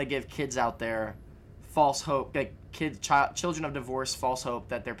didn't want to give kids out there false hope, like children of divorce, false hope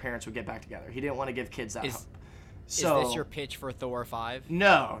that their parents would get back together. He didn't want to give kids that hope. So, is this your pitch for Thor 5?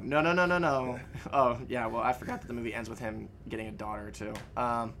 No. Oh yeah, well I forgot that the movie ends with him getting a daughter too.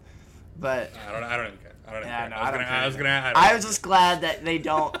 But I don't even care. I was just glad that they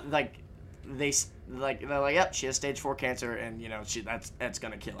don't they're like, yep, she has stage 4 cancer, and you know that's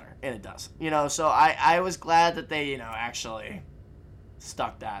gonna kill her, and it does. You know, so I was glad that they actually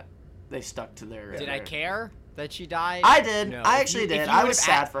stuck to their. Did I care that she died? I did. No. I actually did. I was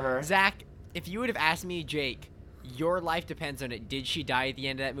sad for her. Zach, if you would have asked me, Jake, your life depends on it. Did she die at the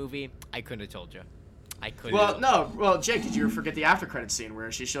end of that movie? I couldn't have told you. I couldn't. Well, no. Well, Jake, did you forget the after credit scene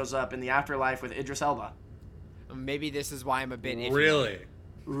where she shows up in the afterlife with Idris Elba? Maybe this is why I'm a bit iffy.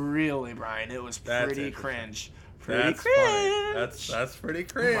 Really, Brian. It was pretty cringe. That's pretty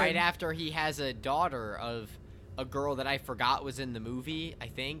cringe. Right after he has a daughter of a girl that I forgot was in the movie. I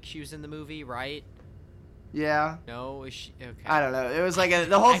think she was in the movie, right? Yeah. No, is she? Okay. I don't know. It was like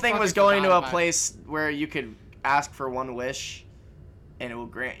the whole thing was going to a place where you could ask for one wish, and it will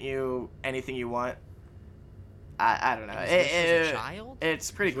grant you anything you want. I don't know. Was a child? It's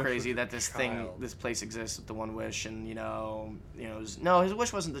pretty crazy that this place exists with the one wish, and no, his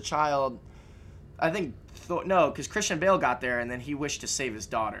wish wasn't the child. I think no, because Christian Bale got there, and then he wished to save his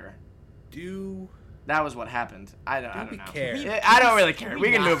daughter. That was what happened. I don't know. Care. I don't really care.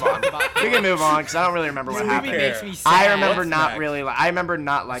 We can move on. We can move on because I don't really remember what happened. Makes me sad. I remember not really. I remember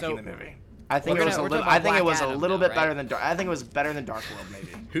not liking the movie. I think it was a little. I think it was a little bit better than. I think it was better than Dark World, maybe.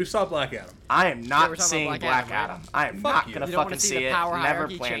 Who saw Black Adam? I am not seeing Black Adam. I am not gonna fucking see it. Never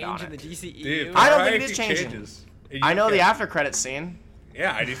planned on it. Dude, I don't think it is changing. I know the after credits scene.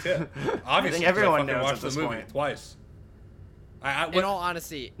 Yeah, I do too. Obviously, I think everyone knows watched at this the movie point. Twice. In all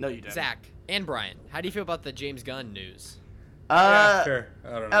honesty, no, you didn't. Zach and Brian, how do you feel about the James Gunn news? Yeah, sure.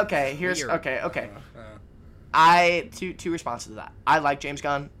 I don't know. Okay, here's Weird. okay. Two responses to that. I like James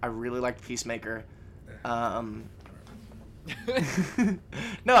Gunn. I really liked Peacemaker. No,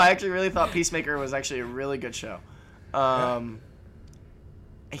 I actually really thought Peacemaker was actually a really good show.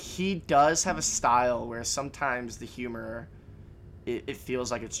 He does have a style where sometimes the humor, it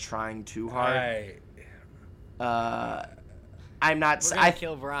feels like it's trying too hard. I'm not. We're gonna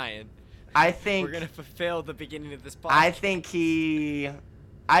kill Brian. I think we're gonna fulfill the beginning of this podcast. I think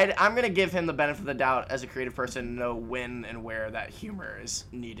I'm gonna give him the benefit of the doubt as a creative person to know when and where that humor is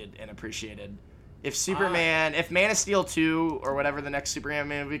needed and appreciated. If if Man of Steel 2 or whatever the next Superman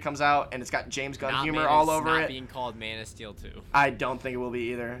movie comes out and it's got James Gunn humor all over it, not being called Man of Steel 2. I don't think it will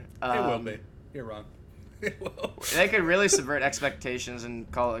be either. It will be. You're wrong. It will. They could really subvert expectations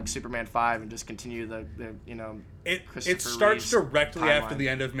and call it like Superman 5 and just continue the It starts Reeves directly timeline. after the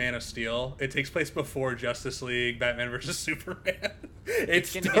end of Man of Steel. It takes place before Justice League, Batman vs Superman.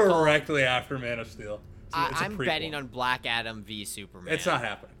 It's directly after Man of Steel. I'm betting on Black Adam v Superman. It's not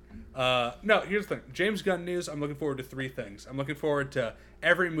happening. No, here's the thing. James Gunn news, I'm looking forward to 3 things. I'm looking forward to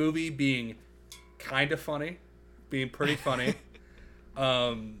every movie being kind of funny, being pretty funny.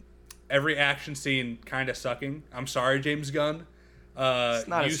 Every action scene kind of sucking. I'm sorry, James Gunn. It's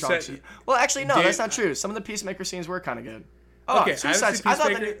not a strong suit. Well, actually, no, that's not true. Some of the Peacemaker scenes were kind of good. Oh, okay, I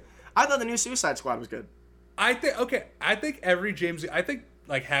thought the new Suicide Squad was good. I think every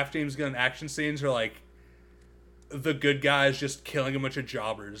half James Gunn action scenes are like the good guys just killing a bunch of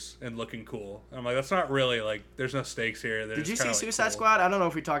jobbers and looking cool. And I'm like, that's not really like, there's no stakes here. Did you see Suicide Squad? I don't know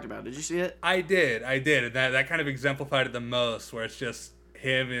if we talked about it. Did you see it? I did. And that kind of exemplified it the most, where it's just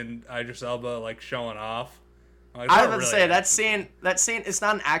him and Idris Elba like showing off. I was about to say that scene. It's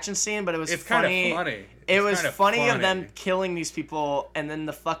not an action scene, but it's funny. Kind of funny. It was funny of them killing these people, and then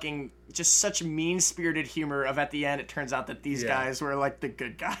the fucking just such mean-spirited humor of at the end. It turns out that these guys were like the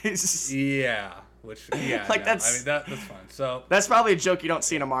good guys. Yeah. That's fine. So that's probably a joke you don't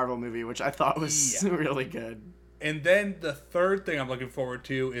see in a Marvel movie, which I thought was really good. And then the third thing I'm looking forward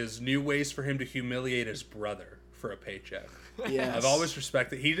to is new ways for him to humiliate his brother for a paycheck. Yes. I've always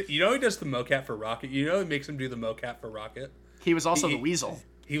respected. He does the mocap for Rocket. He makes him do the mocap for Rocket. He was also the Weasel.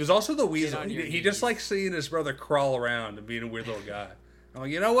 He was also the Weasel. He just likes seeing his brother crawl around and being a weird little guy. I'm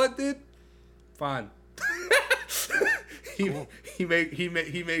like, you know what, dude? Fine. He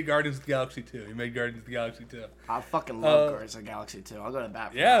made Guardians of the Galaxy 2. I fucking love Guardians of the Galaxy 2. I'll go to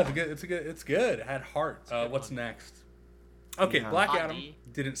bat for it's good. It had heart. What's next? Okay, Black Adam.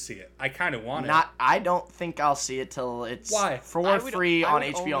 Didn't see it. I kind of want it. I don't think I'll see it till it's free on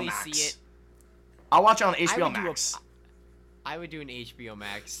HBO Max. I'll watch it on HBO Max. I would do an HBO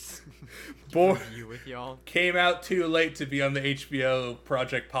Max. Boy, with y'all. Came out too late to be on the HBO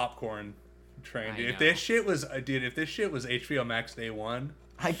Project Popcorn train. Dude. If this shit was HBO Max day one,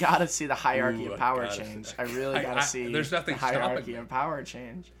 I gotta see the hierarchy of power change. I really gotta see. There's nothing the hierarchy of power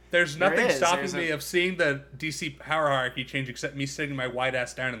change. There's nothing stopping me of seeing the DC power hierarchy change except me sitting my white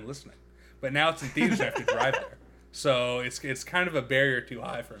ass down and listening. But now it's in theaters, I have to drive there, so it's kind of a barrier too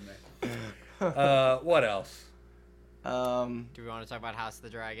high for me. What else? Do we want to talk about House of the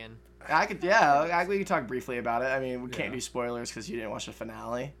Dragon? We could talk briefly about it. I mean, we can't do spoilers because you didn't watch the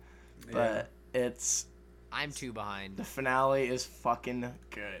finale, but I'm too behind. The finale is fucking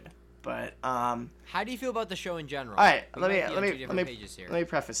good, but how do you feel about the show in general? All right, let me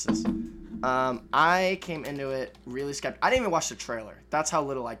preface this. I came into it really skeptical. I didn't even watch the trailer. That's how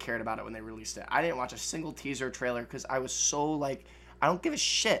little I cared about it when they released it. I didn't watch a single teaser trailer because I was so like, I don't give a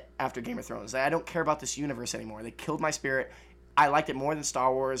shit after Game of Thrones. I don't care about this universe anymore. They killed my spirit. I liked it more than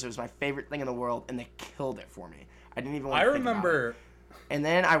Star Wars. It was my favorite thing in the world, and they killed it for me. I didn't even want to think about it. And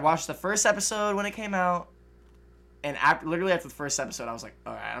then I watched the first episode when it came out, and literally after the first episode, I was like,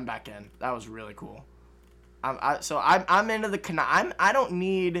 all right, I'm back in. That was really cool. I'm into the. I don't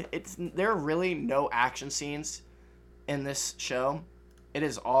need. There are really no action scenes in this show. It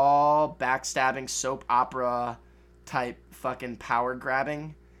is all backstabbing soap opera type fucking power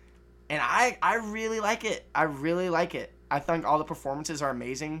grabbing, and I really like it. I think all the performances are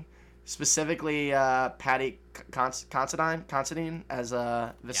amazing, specifically Patty Considine as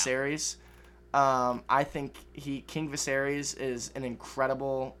Viserys. I think King Viserys is an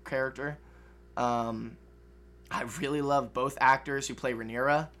incredible character. I really love both actors who play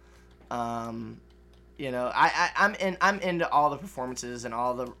Rhaenyra. I'm into all the performances and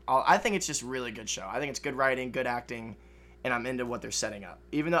I think it's just a really good show. I think it's good writing, good acting, and I'm into what they're setting up.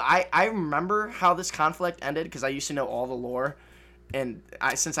 Even though I remember how this conflict ended because I used to know all the lore, and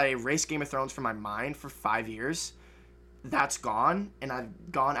since I erased Game of Thrones from my mind for 5 years, that's gone, and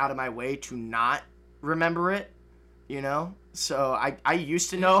I've gone out of my way to not remember it, So I used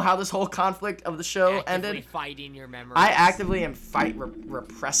to know how this whole conflict of the show ended. Fighting your memories. I actively am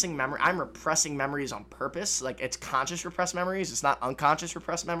repressing memory. I'm repressing memories on purpose. Like, it's conscious repressed memories. It's not unconscious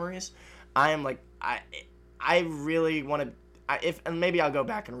repressed memories. I am like, I really want to, and maybe I'll go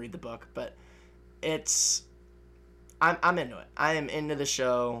back and read the book, but I'm into it. I am into the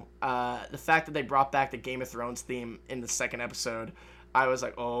show. The fact that they brought back the Game of Thrones theme in the second episode, I was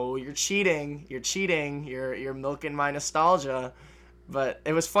like, oh, you're cheating. You're milking my nostalgia. But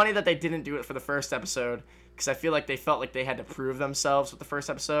it was funny that they didn't do it for the first episode, because I feel like they felt like they had to prove themselves with the first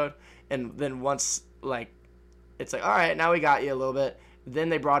episode. And then once, it's like, all right, now we got you a little bit. Then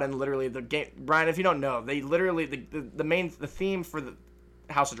they brought in literally the game. Brian, if you don't know, they literally, the theme for the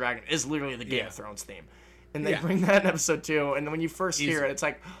House of Dragon is literally the Game of Thrones theme. And they bring that in episode 2. And then when you first hear it, it's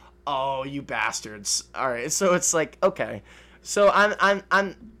like, oh, you bastards. All right. So it's like, okay. So I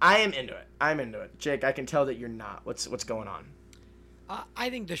am into it. I'm into it. Jake, I can tell that you're not. What's going on? I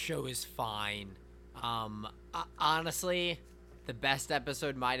think the show is fine. Honestly, the best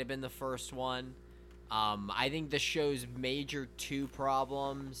episode might have been the first one. I think the show's major 2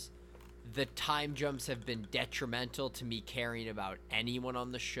 problems, the time jumps have been detrimental to me caring about anyone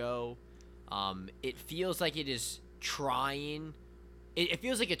on the show. It feels like it is trying. It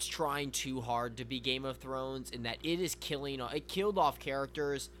feels like it's trying too hard to be Game of Thrones, in that it killed off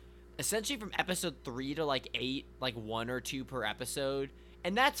characters essentially from episode 3 to 8, 1 or 2 per episode.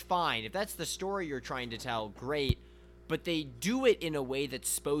 And that's fine. If that's the story you're trying to tell, great. But they do it in a way that's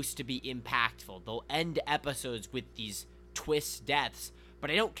supposed to be impactful. They'll end episodes with these twist deaths,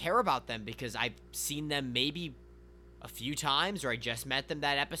 but I don't care about them because I've seen them maybe a few times, or I just met them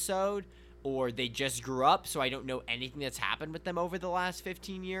that episode, or they just grew up, so I don't know anything that's happened with them over the last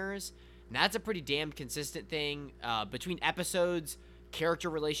 15 years. And that's a pretty damn consistent thing. Between episodes, character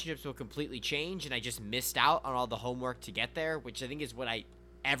relationships will completely change, and I just missed out on all the homework to get there, which I think is what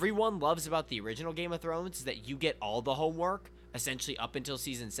everyone loves about the original Game of Thrones, is that you get all the homework, essentially up until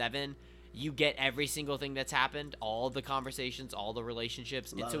season 7. You get every single thing that's happened, all the conversations, all the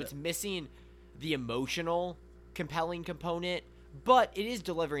relationships. And so it's missing the emotional, compelling component, but it is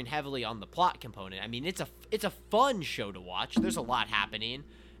delivering heavily on the plot component. I mean, it's a fun show to watch. There's a lot happening.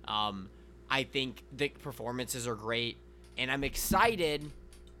 I think the performances are great, and I'm excited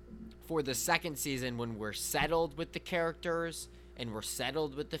for the second season when we're settled with the characters and we're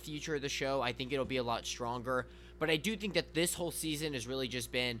settled with the future of the show. I think it'll be a lot stronger. But I do think that this whole season has really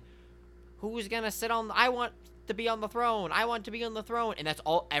just been, who's going to sit on, I want to be on the throne. I want to be on the throne. And that's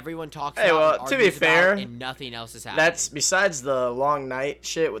all everyone talks about. Well, to be fair, and nothing else is happening. That's, besides the long night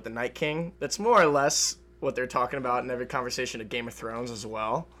shit with the Night King, that's more or less what they're talking about in every conversation of Game of Thrones as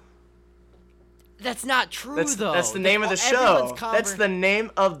well. That's not true, though. That's the name of the show. That's the name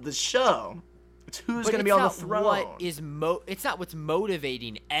of the show. It's who's going to be on the throne. It's not what's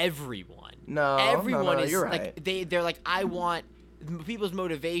motivating everyone. No, everyone is you're right. They're like, I want, people's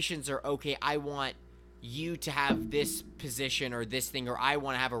motivations are, okay, I want you to have this position or this thing, or I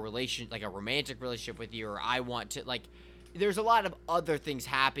want to have a a romantic relationship with you, or I want to, there's a lot of other things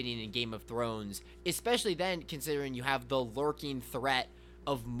happening in Game of Thrones, especially then considering you have the lurking threat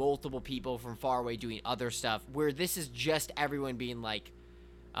of multiple people from far away doing other stuff, where this is just everyone being like,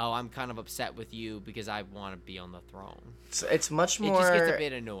 oh, I'm kind of upset with you because I want to be on the throne. It's much more... It just gets a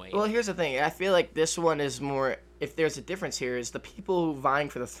bit annoying. Well, here's the thing. I feel like this one is more... If there's a difference here, is the people vying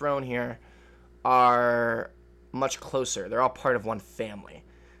for the throne here are much closer. They're all part of one family.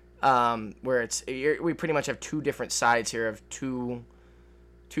 Where we pretty much have 2 different sides here of two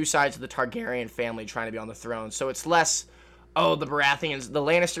sides of the Targaryen family trying to be on the throne. So it's less... oh, the Baratheons, the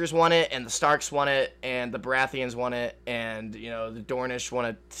Lannisters won it, and the Starks won it, and the Baratheons won it, and, the Dornish want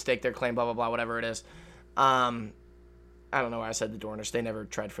to stake their claim, blah, blah, blah, whatever it is. I don't know why I said the Dornish. They never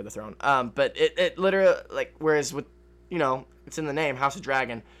tried for the throne. But it literally, whereas with, it's in the name, House of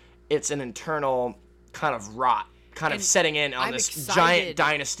Dragon, it's an internal kind of rot, setting in on this giant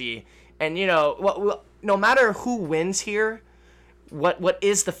dynasty. And, no matter who wins here, what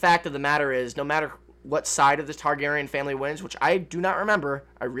is the fact of the matter is, no matter what side of the Targaryen family wins, which I do not remember.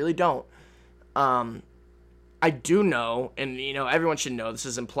 I really don't. I do know, and everyone should know, this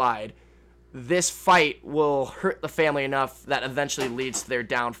is implied. this fight will hurt the family enough that eventually leads to their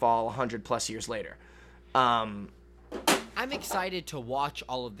downfall 100 plus years later. I'm excited to watch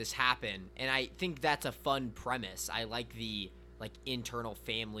all of this happen, and I think that's a fun premise. I like the internal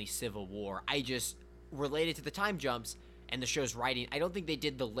family civil war. I just related to the time jumps and the show's writing. I don't think they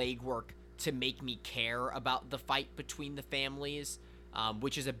did the legwork to make me care about the fight between the families,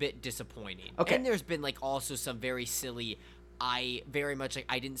 which is a bit disappointing. Okay. And there's been also some very silly, I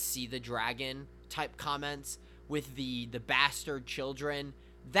didn't see the dragon type comments with the bastard children.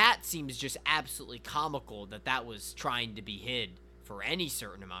 That seems just absolutely comical that was trying to be hid for any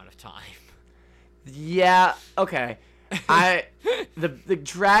certain amount of time. Yeah, okay. The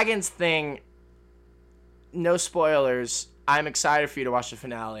dragons thing, no spoilers. I'm excited for you to watch the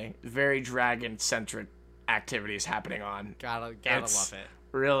finale. Very dragon-centric activities happening on. Gotta love it.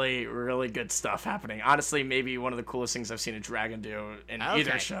 Really, really good stuff happening. Honestly, maybe one of the coolest things I've seen a dragon do in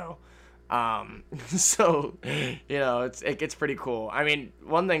either show. So, it gets pretty cool. I mean,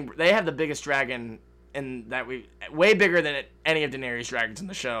 one thing, they have the biggest dragon way bigger than any of Daenerys' dragons in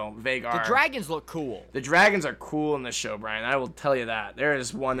the show, Vhagar. The dragons look cool. The dragons are cool in this show, Brian. I will tell you that. There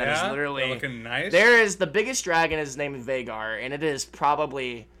is one that is literally looking nice. There is the biggest dragon is named Vhagar, and it is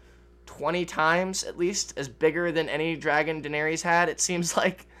probably 20 times at least as bigger than any dragon Daenerys had. It seems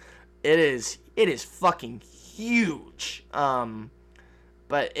like it is fucking huge.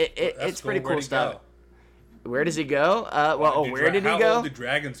 But it's pretty cool stuff. Where does he go? Where did he go? How old do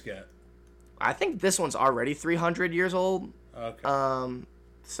dragons get? I think this one's already 300 years old. Okay.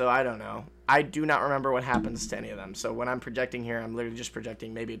 So I don't know. I do not remember what happens to any of them. So when I'm projecting here, I'm literally just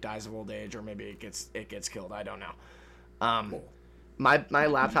projecting maybe it dies of old age or maybe it gets killed. I don't know. Cool. My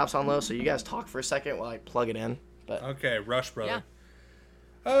laptop's on low, so you guys talk for a second while I plug it in. But okay, Rush Brother.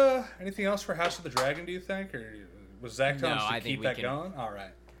 Yeah. Anything else for House of the Dragon? Do you think, or was Zach telling us to keep that going? All right.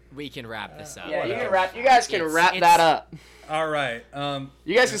 We can wrap this up. Yeah, you guys can wrap that up. All right.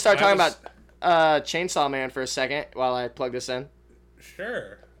 You guys can start talking about Chainsaw Man for a second while I plug this in.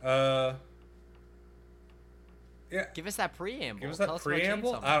 Sure. Yeah. Give us that preamble. Give us that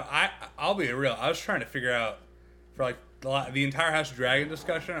preamble. I'll be real. I was trying to figure out for the entire House of Dragon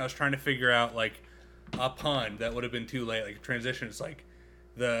discussion. I was trying to figure out a pun that would have been too late, a transition. It's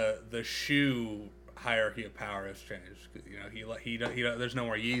the shoe hierarchy of power has changed. He there's no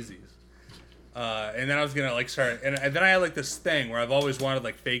more Yeezys. And then I was gonna start, and then I had this thing where I've always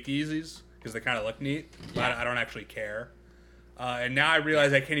wanted fake Yeezys because they kind of look neat, but I don't actually care. And now I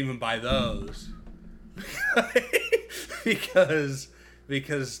realize I can't even buy those because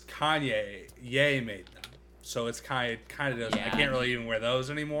Ye made them. So it's kind of doesn't. I can't really even wear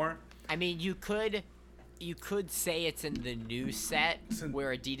those anymore. I mean, you could say it's in the new set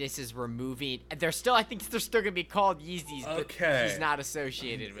where Adidas is removing. I think they're still gonna be called Yeezys, but he's not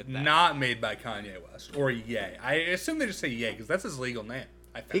associated with that. Not made by Kanye West or Ye. I assume they just say Ye because that's his legal name.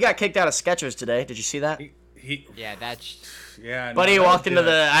 He got kicked out of Skechers today. Did you see that? Buddy walked into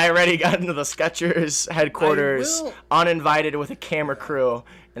I already got into the Skechers headquarters uninvited with a camera crew,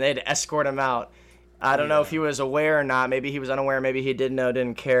 and they had to escort him out. I don't know if he was aware or not. Maybe he was unaware. Maybe he didn't know,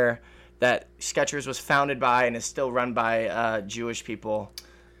 didn't care that Skechers was founded by and is still run by Jewish people.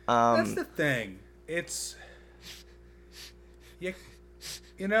 That's the thing. It's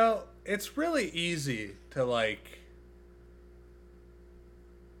it's really easy to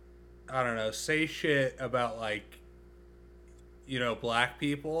I don't know, say shit about black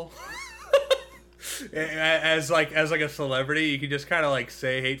people. as a celebrity, you can just kind of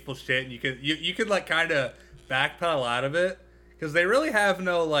say hateful shit, and you could kind of backpedal out of it because they really have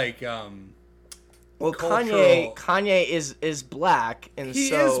no cultural... Kanye is black, and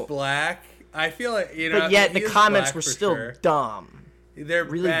he is black. I feel but yet the comments were still dumb. They're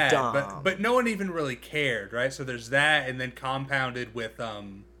really bad, dumb. but no one even really cared, right? So there's that, and then compounded with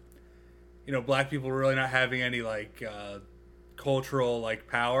black people really not having any cultural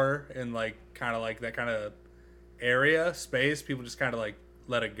power in kind of that kind of area space. People just kind of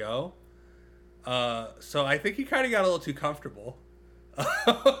let it go. So I think he kind of got a little too comfortable.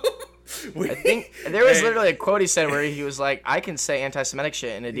 I think there was literally a quote he said where he was like, "I can say anti-Semitic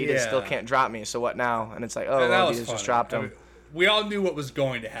shit and Adidas still can't drop me. So what now?" And it's like, "Oh, well, Adidas just dropped him." I mean, we all knew what was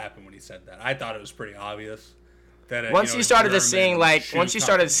going to happen when he said that. I thought it was pretty obvious. That once you started seeing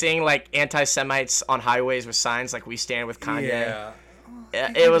anti-Semites on highways with signs like "We stand with Kanye,"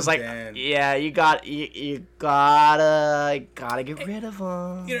 it was you gotta get rid of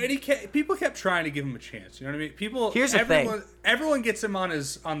him. And people kept trying to give him a chance. You know what I mean? Here's the thing: everyone gets him on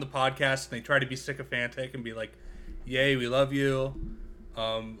the podcast, and they try to be sycophantic and be like, "Yay, we love you.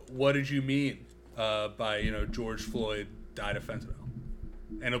 What did you mean by George Floyd died of fentanyl?"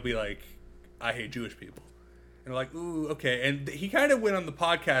 And it'll be like, I hate Jewish people. And like, ooh, okay. And he kind of went on the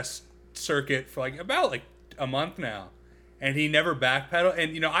podcast circuit for like about like a month now, and he never backpedaled.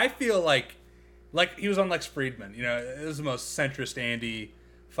 And you know, I feel like he was on Lex Friedman. You know, it was the most centrist Andy,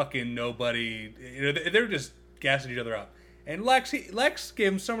 fucking nobody. You know, they were just gassing each other up. And Lex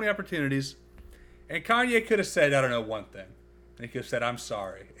gave him so many opportunities, and Kanye could have said, I don't know, one thing, and he could have said, I'm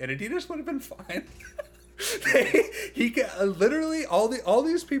sorry, and Adidas would have been fine. Literally all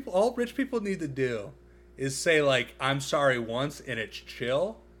these people, all rich people need to do is say like, I'm sorry once, and it's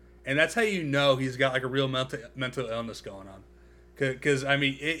chill. And that's how you know he's got like a real mental illness going on. Because I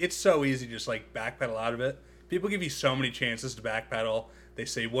mean, it's so easy to just like backpedal out of it. People give you so many chances to backpedal. They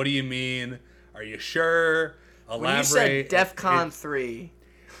say, what do you mean? Are you sure? Elaborate. When you said DEFCON 3...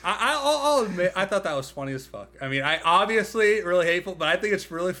 I'll admit, I thought that was funny as fuck. I mean, I obviously really hateful, but I think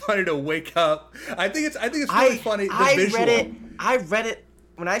it's really funny to wake up. I think it's really funny. I read it.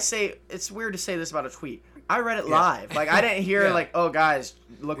 When I say, it's weird to say this about a tweet. I read it live. Like, I didn't hear like, oh guys,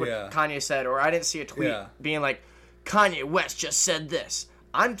 look what Kanye said, or I didn't see a tweet being like, Kanye West just said this.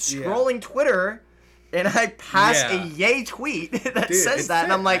 I'm scrolling Twitter, and I pass a Ye tweet that says that,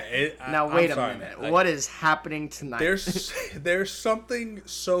 and I'm like, now wait a minute, what is happening tonight? There's something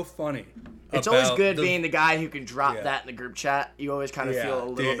so funny. It's always good being the guy who can drop that in the group chat. You always kind of feel a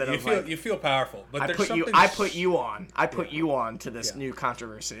little bit of you feel powerful. But I put you on to this new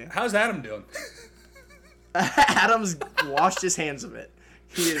controversy. How's Adam doing? Adam's washed his hands of it.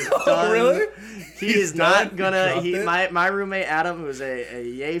 He is done. Oh, really? He's not gonna. My roommate Adam, who's a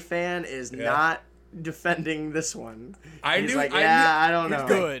Ye fan, is not defending this one. I don't know.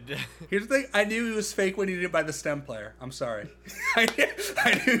 Good. Here's the thing. I knew he was fake when he didn't buy the STEM player. I'm sorry. I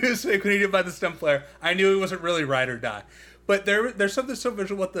knew he was fake when he didn't buy the STEM player. I knew he wasn't really ride or die. But there's something so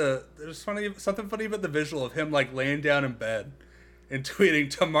visual something funny about the visual of him like laying down in bed and tweeting,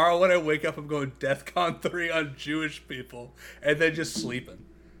 tomorrow when I wake up I'm going DEFCON 3 on Jewish people, and then just sleeping.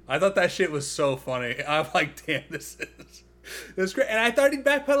 I thought that shit was so funny. I'm like, damn, this is great. And I thought he'd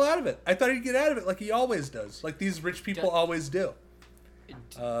backpedal out of it. I thought he'd get out of it like he always does. Like these rich people always do.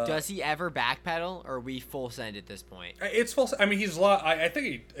 Does he ever backpedal, or are we full send at this point? It's full send. I mean, I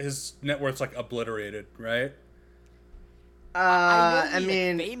think his net worth's like obliterated, right? I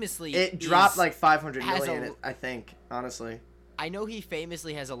mean, famously it dropped like 500 million, I think, honestly. I know he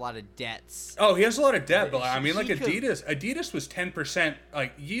famously has a lot of debts. Oh, he has a lot of debt, but I mean, like Adidas was 10%.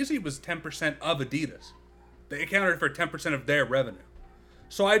 Like Yeezy was 10% of Adidas. They accounted for 10% of their revenue.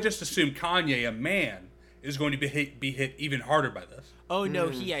 So I just assume Kanye, a man, is going to be hit even harder by this. Oh no,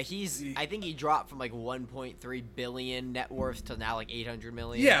 he's. I think he dropped from like 1.3 billion net worth to now like 800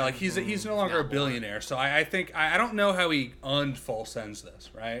 million. Yeah, like he's no longer a billionaire. So I think I don't know how he unfull sends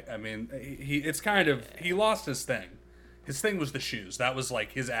this, right? I mean, he lost his thing. His thing was the shoes. That was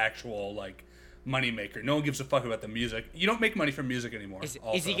like his actual like money maker. No one gives a fuck about the music. You don't make money from music anymore.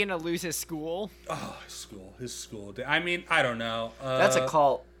 Is he gonna lose his school? Oh, his school. I mean, I don't know. That's a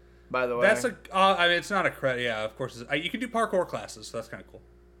cult, by the way. I mean, it's not a credit. Yeah, of course. You can do parkour classes, so that's kind of cool.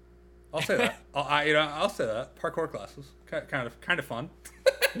 I'll say that. I'll say that parkour classes, kind of fun.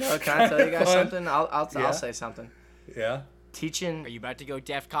 No, can I tell you guys something? I'll say something. Yeah. Teaching. Are you about to go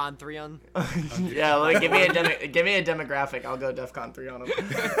DEFCON 3 on? Yeah, like, give me a demographic. I'll go DEFCON 3 on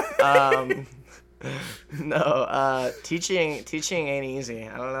them. No, teaching ain't easy.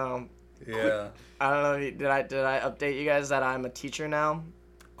 I don't know. Yeah. I don't know. Did I update you guys that I'm a teacher now?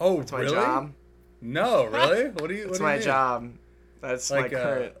 Oh, it's my job. No, really? What do you? It's my job. That's like,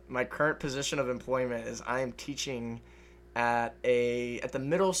 my current position of employment is I am teaching at the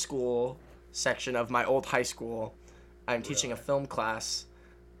middle school section of my old high school. I'm teaching a film class.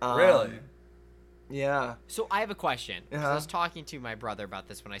 Really? Yeah. So I have a question. I was talking to my brother about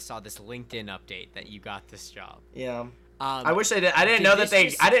this when I saw this LinkedIn update that you got this job. Yeah. I wish they did. I didn't know that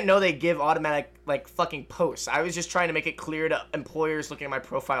I didn't know they give automatic like fucking posts. I was just trying to make it clear to employers looking at my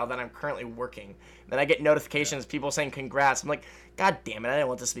profile that I'm currently working. Then I get notifications, people saying congrats. I'm like, God damn it! I didn't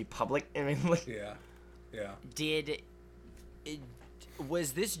want this to be public. I mean, like. Yeah.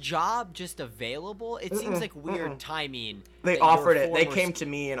 Was this job just available? It seems like weird timing. They offered it. They came to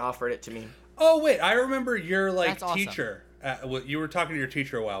me and offered it to me. Oh wait, I remember your like That's teacher. Awesome. You were talking to your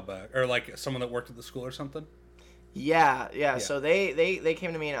teacher a while back, or like someone that worked at the school or something. Yeah. So they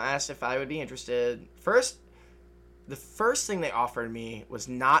came to me and asked if I would be interested. The first thing they offered me was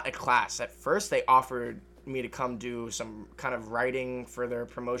not a class. At first, they offered me to come do some kind of writing for their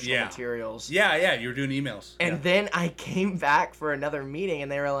promotional materials. Yeah, you were doing emails. And then I came back for another meeting,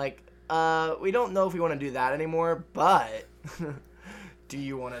 and they were like, we don't know if we want to do that anymore, but do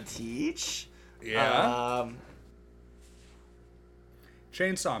you want to teach? Yeah.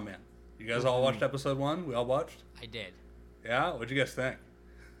 Chainsaw Man. You guys all watched episode 1? We all watched? I did. Yeah? What'd you guys think?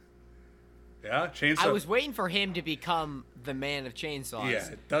 Yeah? Chainsaw. I was waiting for him to become the man of chainsaws. Yeah,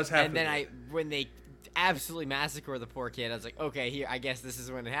 it does happen. And then when they absolutely massacre the poor kid, I was like, okay, here, I guess this is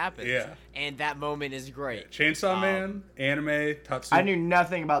when it happens. Yeah. And that moment is great. Yeah. Chainsaw Man, anime, Tatsu. I knew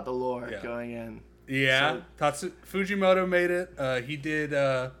nothing about the lore going in. Yeah, so, Fujimoto made it. He did.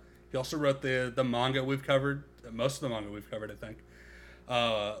 He also wrote the manga we've covered. Most of the manga we've covered, I think.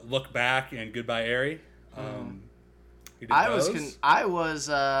 Look Back and Goodbye Eri. He did those.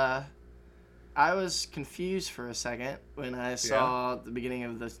 I was confused for a second when I saw the beginning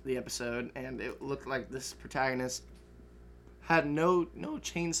of the episode, and it looked like this protagonist had no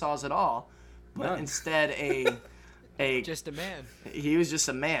chainsaws at all, but instead just a man. He was just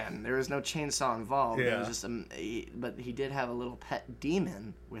a man. There was no chainsaw involved. Yeah. It was just but he did have a little pet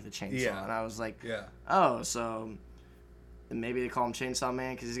demon with a chainsaw, Yeah. and I was like, Yeah. oh, so maybe they call him Chainsaw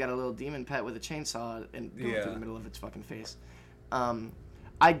Man because he's got a little demon pet with a chainsaw and going through the middle of its fucking face.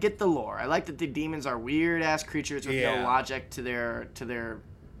 I get the lore. I like that the demons are weird ass creatures with no logic to their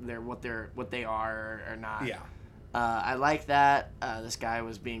what they are or not. Yeah. I like that. This guy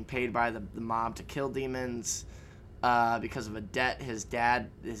was being paid by the mob to kill demons because of a debt his dad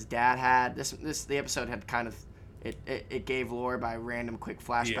had. The episode had kind of it gave lore by random quick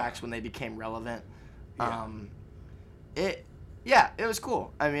flashbacks when they became relevant. It was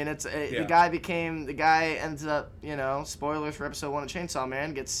cool. I mean, the guy ends up, spoilers for episode 1 of Chainsaw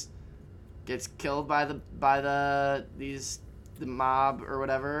Man, gets killed by the mob or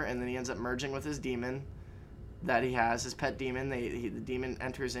whatever, and then he ends up merging with his demon that he has, his pet demon. The demon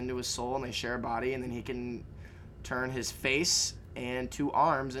enters into his soul, and they share a body, and then he can turn his face and 2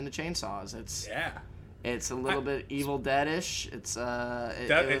 arms into chainsaws. It's a little bit Evil Dead-ish. It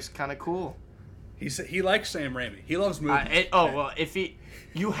was kind of cool. He likes Sam Raimi. He loves movies.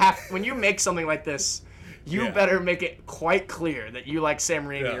 When you make something like this, you better make it quite clear that you like Sam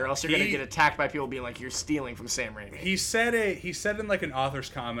Raimi, or else you're gonna get attacked by people being like, you're stealing from Sam Raimi. He said in like an author's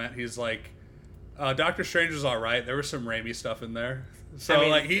comment, he's like, Doctor Strange was all right. There was some Raimi stuff in there. So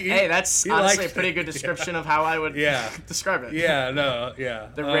that's honestly a pretty good description of how I would describe it.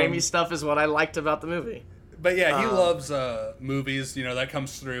 The Raimi stuff is what I liked about the movie. But he loves movies. That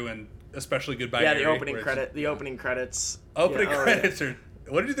comes through, and especially Goodbye Eri. The opening credits. Opening credits are.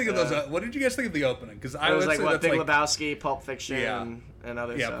 What did you think of those? What did you guys think of the opening? Because I was like Big Lebowski, Pulp Fiction, and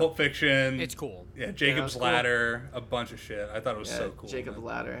other stuff. Yeah, Pulp Fiction. It's cool. Yeah, Jacob's Ladder, a bunch of shit. I thought it was so cool. Jacob's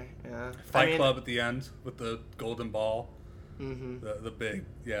Ladder. Yeah. Fight Club at the end with the golden ball. Mm-hmm. The big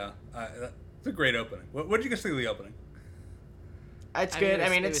it's a great opening. What did you guys think of the opening? It's good.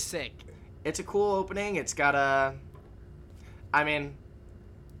 It was sick. It's a cool opening. It's got a.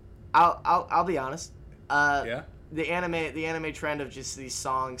 I'll be honest. The anime trend of just these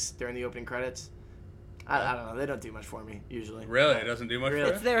songs during the opening credits. I don't know. They don't do much for me usually. Really, it doesn't do much. Really?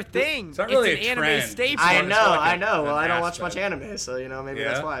 For It's their thing. It's not really an a anime trend. staple. I know. Well, I don't watch much anime, so maybe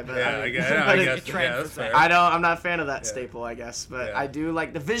that's why. But I guess that's fair. I'm not a fan of that staple, I guess. But I do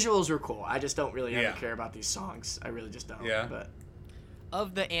like the visuals were cool. I just don't really ever care about these songs. I really just don't. Yeah. But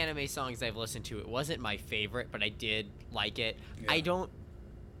of the anime songs I've listened to, it wasn't my favorite, but I did like it. Yeah.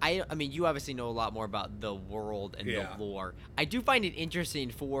 I mean, you obviously know a lot more about the world and the lore. I do find it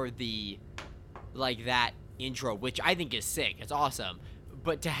interesting for that intro, which I think is sick. It's awesome.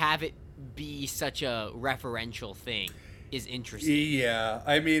 But to have it be such a referential thing is interesting. Yeah.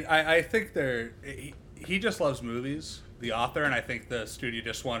 I mean, I think he just loves movies, the author, and I think the studio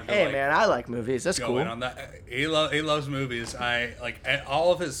just wanted to man, I like movies. That's cool. In on that. He loves movies. I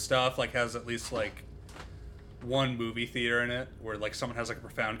all of his stuff has at least one movie theater in it where someone has a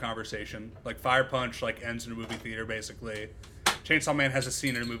profound conversation. Fire Punch ends in a movie theater basically. Chainsaw Man has a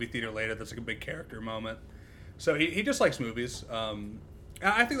scene in a movie theater later that's a big character moment. So he just likes movies. I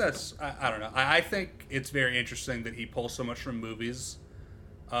think that's I don't know. I think it's very interesting that he pulls so much from movies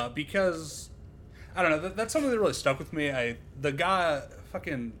because I don't know. That's something that really stuck with me. The guy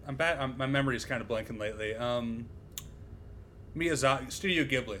I'm bad. My memory is kind of blanking lately. Miyazaki, Studio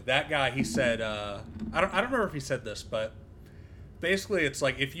Ghibli, that guy, he said, I don't remember if he said this, but basically it's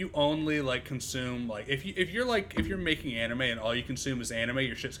if you only consume, if you're making anime and all you consume is anime,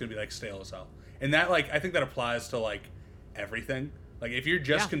 your shit's gonna be stale as hell. And that I think that applies to everything. If you're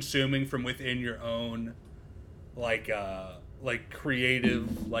just consuming from within your own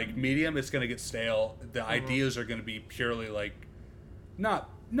creative medium, it's gonna get stale. The ideas are gonna be purely not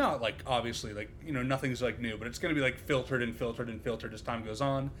obviously nothing's new, but it's going to be filtered and filtered and filtered as time goes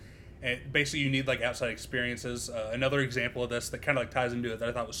on, and basically you need outside experiences. Another example of this that kind of ties into it that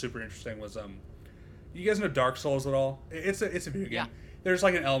I thought was super interesting was you guys know Dark Souls at all? It's a video game. there's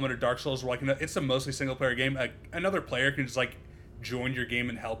like an element of Dark Souls where like it's a mostly single player game. Like, another player can just like join your game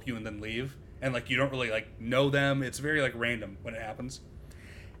and help you and then leave, and like you don't really like know them. It's very like random when it happens.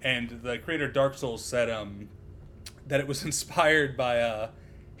 And the creator of Dark Souls said that it was inspired by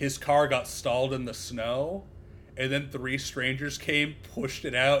his car got stalled in the snow, and then 3 strangers came, pushed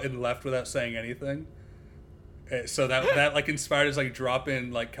it out, and left without saying anything. So that like inspired his like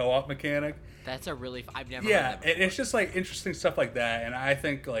drop-in like co-op mechanic. That's a really I've never heard that before. It's just like interesting stuff like that, and I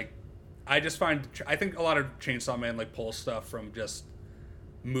think like I think a lot of Chainsaw Man like pulls stuff from just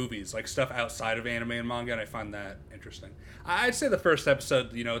movies, like stuff outside of anime and manga, and I find that interesting. I'd say the first episode,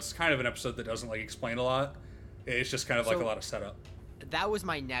 it's kind of an episode that doesn't like explain a lot. It's just kind of like a lot of setup. That was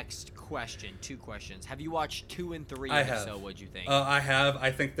my next question. 2 questions. Have you watched 2 and 3? I have. So what'd you think? I have.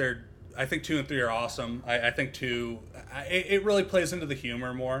 I think 2 and 3 are awesome. I think 2, it really plays into the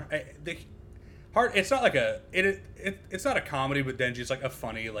humor more. It's not like it's not a comedy, but Denji's like a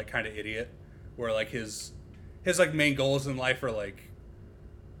funny like kind of idiot, where like his like main goals in life are like,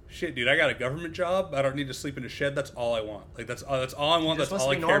 shit, dude, I got a government job. I don't need to sleep in a shed. That's all I want. Like that's all I want. That's all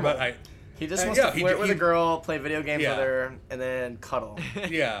I care about. He just wants to flirt with a girl, play video games with her, and then cuddle.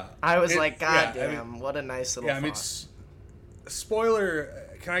 Yeah. I was like, God damn, what a nice little thought. I mean, spoiler.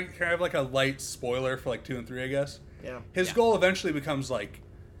 Can I have like a light spoiler for like 2 and 3? I guess. Yeah. His goal eventually becomes like,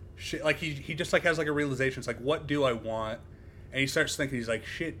 shit. Like he just like has like a realization. It's like, what do I want? And he starts thinking. He's like,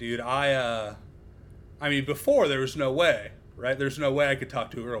 shit, dude. I mean, before there was no way, right? There's no way I could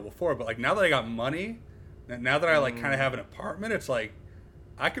talk to a girl before. But like now that I got money, now that I like kind of have an apartment, it's like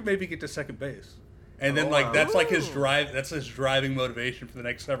I could maybe get to second base. And then like that's like his drive. That's his driving motivation for the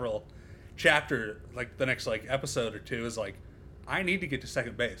next several chapter. Like the next like episode or 2 is like, I need to get to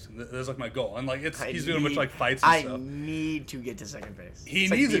second base. And that's like my goal. And like he's doing a bunch of like fights and stuff. I need to get to second base. He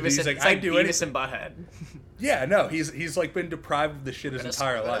needs it. He's like, I do anything. Beavis and Butthead. Yeah, no, he's like been deprived of the shit his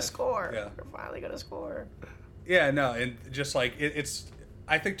entire life. Gonna score. Yeah. We're finally gonna score. Yeah, no, and just like it's.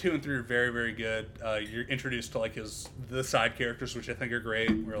 I think 2 and 3 are very, very good. You're introduced to like the side characters, which I think are great.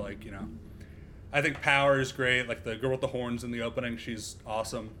 We're like, I think Power is great. Like the girl with the horns in the opening, she's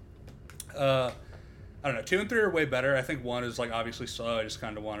awesome. I don't know. 2 and 3 are way better. I think 1 is like obviously slow. I just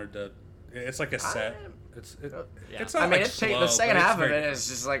kind of wanted to. It's like a set. It's not like slow. The second half of it is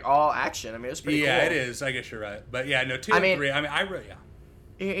just like all action. I mean, it's pretty cool. Yeah, it is. I guess you're right. But yeah, no, 2 and 3. I mean, I really.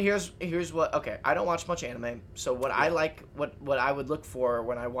 Here's what. Okay, I don't watch much anime, so what I like, what I would look for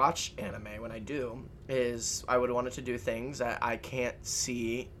when I watch anime, when I do, is I would want it to do things that I can't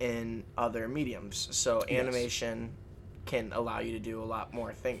see in other mediums. So animation can allow you to do a lot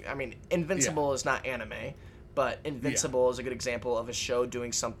more things. I mean, Invincible is not anime, but Invincible is a good example of a show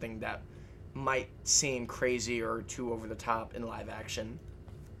doing something that might seem crazy or too over the top in live action.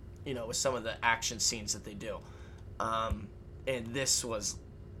 With some of the action scenes that they do, and this was.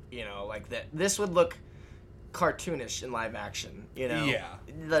 Like that. This would look cartoonish in live action.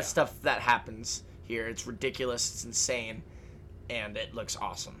 The stuff that happens here, it's ridiculous, it's insane, and it looks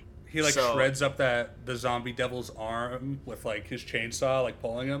awesome. He shreds up the zombie devil's arm with like his chainsaw, like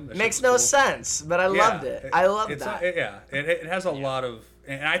pulling him. That makes no sense, but I loved it. I loved that. It has a lot of,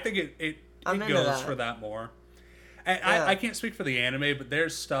 and I think it goes for that more. And I can't speak for the anime, but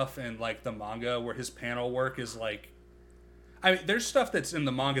there's stuff in like the manga where his panel work is like. I mean, there's stuff that's in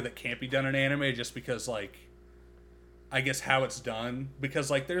the manga that can't be done in anime just because, like, I guess how it's done. Because,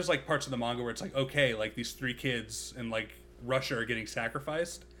 like, there's, like, parts of the manga where it's like, okay, like, these 3 kids in, like, Russia are getting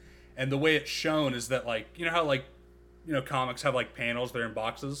sacrificed. And the way it's shown is that, like, how, like, comics have, like, panels that are in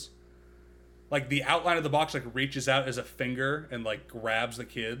boxes? Like, the outline of the box, like, reaches out as a finger and, like, grabs the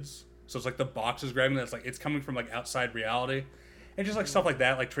kids. So it's, like, the box is grabbing that. It's, like, it's coming from, like, outside reality. And just like stuff like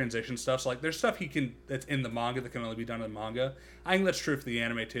that, like transition stuff. So like there's stuff that's in the manga that can only be done in the manga. I think that's true for the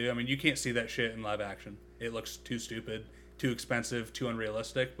anime too. I mean, you can't see that shit in live action. It looks too stupid, too expensive, too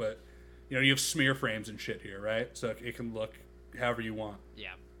unrealistic. But you have smear frames and shit here, right? So it can look however you want.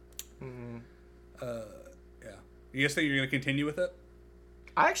 Yeah. Mm-hmm. Yeah. You guys think you're gonna continue with it?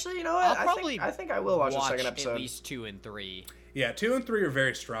 Actually, you know what? I think I will watch the second episode. At least 2 and 3. Yeah, 2 and 3 are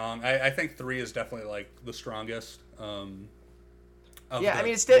very strong. I think 3 is definitely like the strongest. I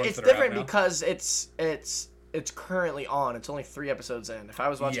mean, it's different because it's currently on. It's only 3 episodes in. If I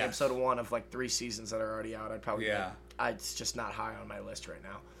was watching episode 1 of like 3 seasons that are already out, I'd probably it's just not high on my list right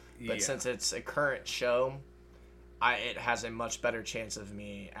now. But since it's a current show, it has a much better chance of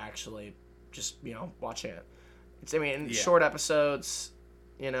me actually just watching it. Short episodes.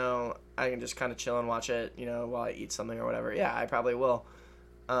 I can just kind of chill and watch it. While I eat something or whatever. Yeah, I probably will.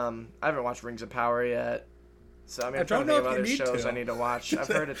 I haven't watched Rings of Power yet. So I'm trying to think of other shows I need to watch. I've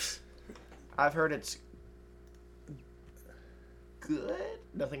heard it's good.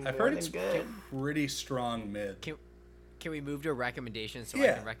 Nothing I've more heard than it's good. pretty strong mid. Can we move to a recommendation so I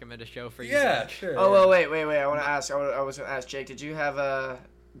can recommend a show for you? Yeah, Zach? sure. Oh, well, wait. I want to ask. I was going to ask Jake. Did you have a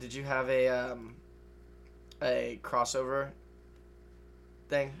crossover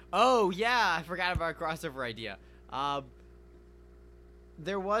thing? Oh yeah, I forgot about a crossover idea.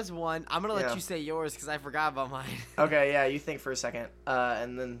 There was one. I'm gonna let you say yours because I forgot about mine. Okay, yeah. You think for a second,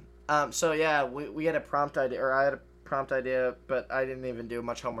 and then so yeah, we had a prompt idea, or I had a prompt idea, but I didn't even do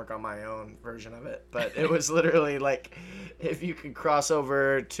much homework on my own version of it. But it was literally like, if you could cross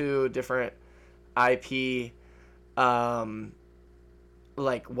over to different IP,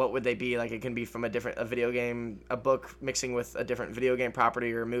 like what would they be? Like it can be from a video game, a book mixing with a different video game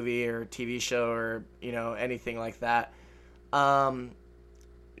property or movie or TV show or anything like that.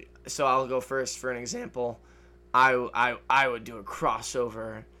 So I'll go first for an example. I would do a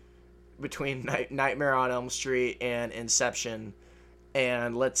crossover between Nightmare on Elm Street and Inception,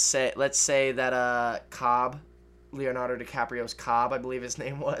 and let's say that Cobb, Leonardo DiCaprio's Cobb, I believe his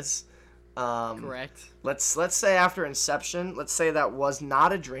name was. Correct. Let's say after Inception, let's say that was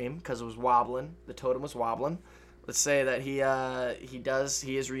not a dream because it was wobbling. The totem was wobbling. Let's say that he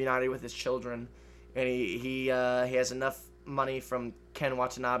is reunited with his children, and he has enough money from Ken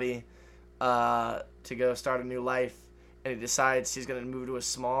Watanabe to go start a new life. And he decides he's going to move to a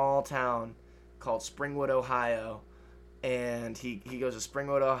small town called Springwood, Ohio. And he goes to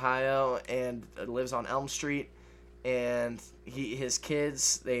Springwood, Ohio, and lives on Elm Street. And his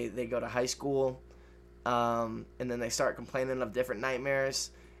kids, they go to high school. And then they start complaining of different nightmares.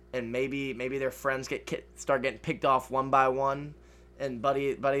 And maybe their friends start getting picked off one by one. And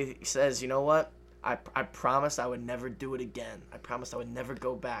Buddy says, you know what? I promised I would never do it again. I promised I would never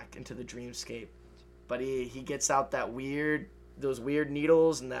go back into the dreamscape. But he gets out those weird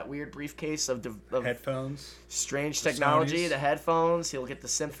needles and that weird briefcase of headphones, strange technology, the headphones. He'll get the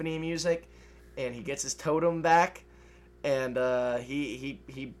symphony music, and he gets his totem back, and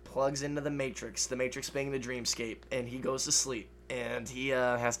he plugs into the Matrix being the dreamscape, and he goes to sleep, and he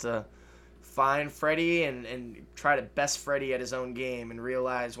has to find Freddy and try to best Freddy at his own game and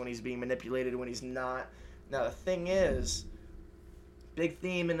realize when he's being manipulated and when he's not. Now the thing is, big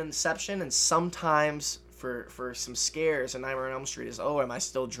theme in Inception, and sometimes for some scares in Nightmare on Elm Street is, oh, am I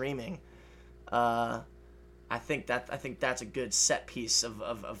still dreaming? I think that's a good set piece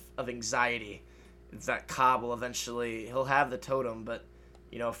of anxiety. It's that Cobb will he'll have the totem, but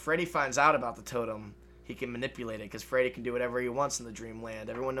if Freddy finds out about the totem, he can manipulate it because Freddy can do whatever he wants in the dreamland.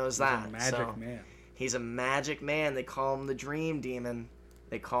 Everyone knows that. He's a magic man. He's a magic man. They call him the Dream Demon.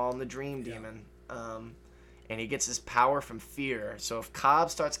 And he gets his power from fear. So if Cobb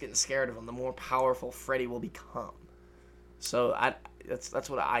starts getting scared of him, the more powerful Freddy will become. So that's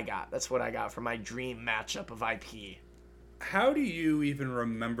what I got. That's what I got for my dream matchup of IP. How do you even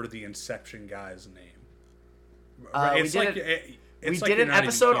remember the Inception guy's name? We did an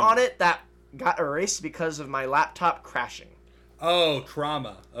episode on it that got erased because of my laptop crashing. Oh,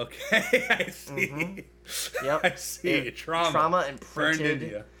 Trauma. Okay, I see. Mm-hmm. Yep. I see. Trauma imprinted.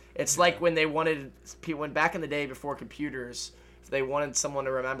 Burned in. It's like when they when back in the day before computers, if they wanted someone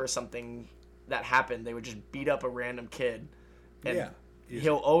to remember something that happened, they would just beat up a random kid. And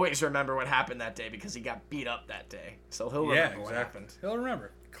he'll always remember what happened that day because he got beat up that day. So he'll remember what happened. He'll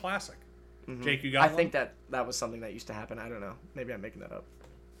remember. Classic. Mm-hmm. Jake, you got one? I think that was something that used to happen. I don't know. Maybe I'm making that up.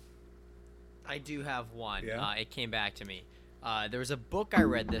 I do have one. Yeah? It came back to me. There was a book I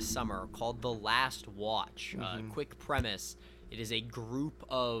read this summer called The Last Watch. Quick premise. It is a group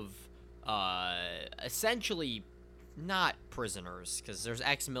of essentially not prisoners, because there's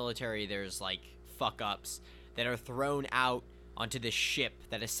ex-military, there's like fuck-ups that are thrown out onto this ship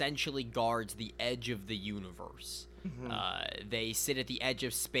that essentially guards the edge of the universe. They sit at the edge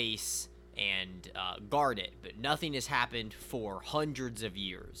of space and guard it, but nothing has happened for hundreds of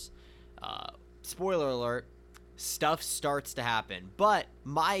years. Spoiler alert, stuff starts to happen. But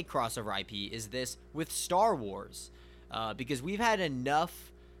my crossover IP is this with Star Wars. Because we've had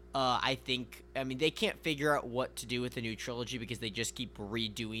enough, I mean, they can't figure out what to do with the new trilogy because they just keep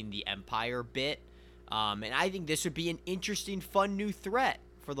redoing the Empire bit. And I think this would be an interesting, fun new threat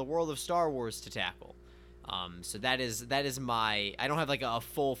for the world of Star Wars to tackle. So that is my, I don't have like a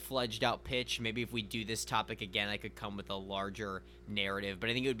full-fledged out pitch. Maybe if we do this topic again, I could come with a larger narrative. But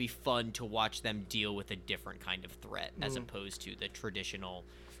I think it would be fun to watch them deal with a different kind of threat as opposed to the traditional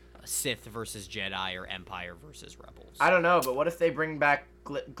Sith versus Jedi or Empire versus Rebels. I don't know, but what if they bring back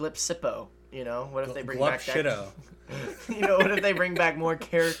Glip Sippo? What if they bring back that? What if they bring back more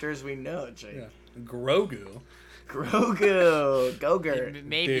characters we know, Jake? Yeah. Grogu, Gogurt.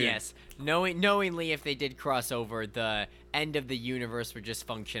 Maybe, dude. Yes. Knowingly, if they did cross over, the end of the universe would just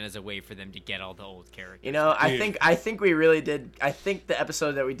function as a way for them to get all the old characters. You know, I think we really did. I think the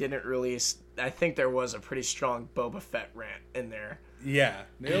episode that we didn't release, I think there was a pretty strong Boba Fett rant in there. Yeah,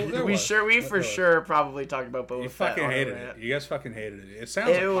 we for sure probably talked about Boba Fett. You fucking hated it. You guys fucking hated it.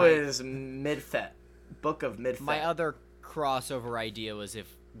 It was mid-Fett. Book of mid-Fett. My other crossover idea was if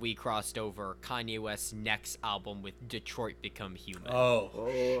we crossed over Kanye West's next album with Detroit Become Human. Oh.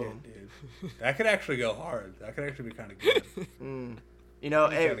 Shit, dude. That could actually go hard. That could actually be kind of good. You know,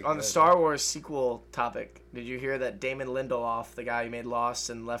 hey, on the Star Wars sequel topic, did you hear that Damon Lindelof, the guy who made Lost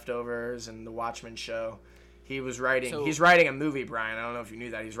and Leftovers and The Watchmen show, he's writing a movie, Brian. I don't know if you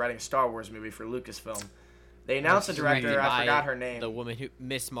knew that. He's writing a Star Wars movie for Lucasfilm. They announced the director. I forgot her name. The woman who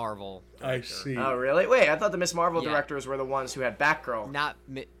Miss Marvel director. I see. Oh, really? Wait, I thought the Miss Marvel directors were the ones who had Batgirl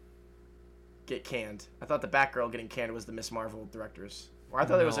get canned. I thought the Batgirl getting canned was the Miss Marvel directors. Or I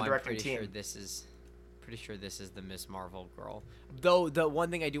thought there was a directing team. Pretty sure this is the Miss Marvel girl. Though the one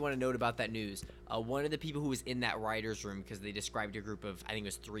thing I do want to note about that news, one of the people who was in that writer's room, because they described a group of, I think it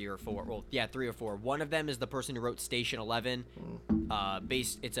was 3 or 4. Well, yeah, 3 or 4. One of them is the person who wrote Station 11.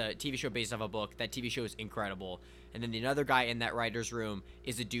 It's a TV show based off a book. That TV show is incredible. And then the other guy in that writer's room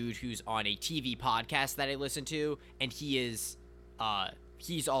is a dude who's on a TV podcast that I listen to, and he's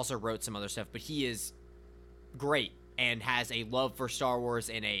also wrote some other stuff, but he is great and has a love for Star Wars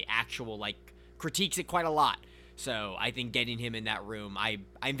and a actual critiques it quite a lot. So I think getting him in that room,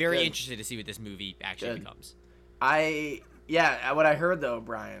 I'm very interested to see what this movie actually becomes. What I heard though,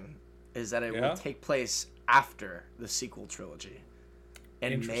 Brian, is that it will take place after the sequel trilogy,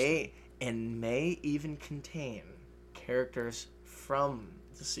 and may even contain characters from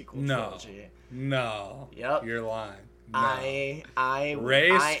the sequel trilogy. No. Yep. You're lying. No. Ray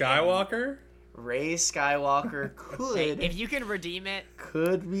Skywalker? Ray Skywalker could, if you can redeem it,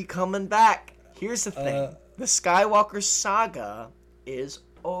 could be coming back. Here's the thing: the Skywalker saga is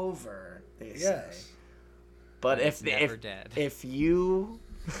over. They say, but if you,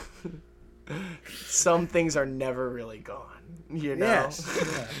 some things are never really gone. You know.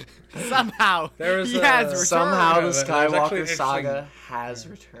 Yes. Yeah. Somehow the Skywalker saga has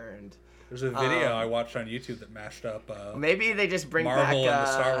returned. There's a video I watched on YouTube that mashed up. Maybe they just bring Marvel back and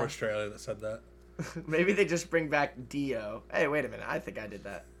the Star Wars trailer that said that. Maybe they just bring back Dio. Hey, wait a minute! I think I did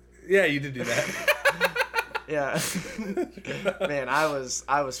that. Yeah, you did do that. Yeah. Man, I was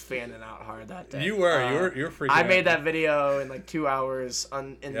fanning out hard that day. You were. You were freaking out. I made that video in 2 hours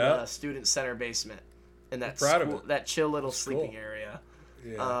in the student center basement in that that chill little sleeping area.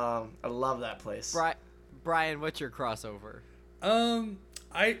 Yeah. I love that place. Brian, what's your crossover?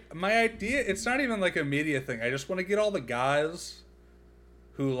 My idea, it's not even a media thing. I just want to get all the guys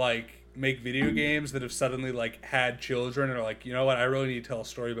who make video games that have suddenly had children and are you know what, I really need to tell a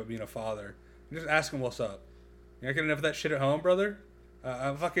story about being a father. And just ask them what's up. You're not getting enough of that shit at home, brother?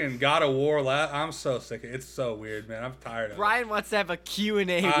 I'm fucking God of War. I'm so sick of it. It's so weird, man. I'm tired of it. Brian wants to have a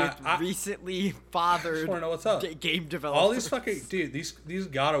Q&A with recently fathered I just want to know what's up. Game developers. All these fucking these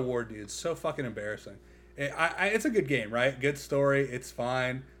God of War dudes, so fucking embarrassing. It's a good game, right? Good story. It's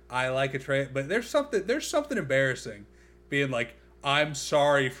fine. I like it, but there's something embarrassing being I'm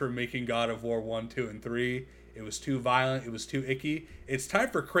sorry for making God of War 1, 2, and 3. It was too violent. It was too icky. It's time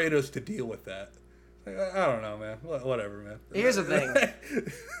for Kratos to deal with that. I don't know, man. Whatever, man. Here's the thing.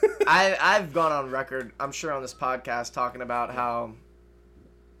 I've gone on record, I'm sure on this podcast, talking about how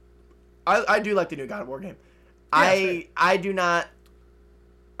I do like the new God of War game. Yeah,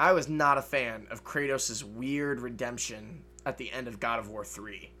 I was not a fan of Kratos' weird redemption at the end of God of War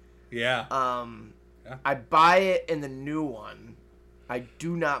 3. Yeah. I buy it in the new one. I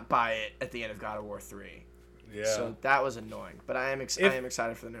do not buy it at the end of God of War 3. Yeah. So that was annoying. But I am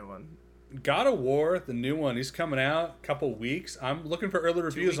excited for the new one. God of War, the new one, he's coming out a couple weeks. I'm looking for early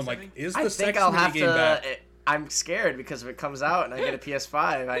reviews. I'm is the sex mini game back? I'm scared because if it comes out and I get a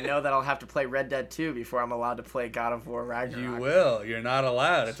PS5, I know that I'll have to play Red Dead 2 before I'm allowed to play God of War Ragnarok. You will. You're not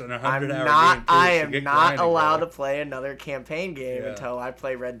allowed. It's an 100-hour game. I am not allowed to play another campaign game until I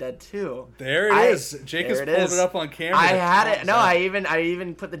play Red Dead 2. There it is. Jake has pulled it up on camera. I had it. No, I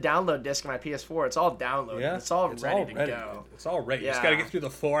even put the download disc in my PS4. It's all downloaded. Yeah, it's all ready to go. It's all ready. You just got to get through the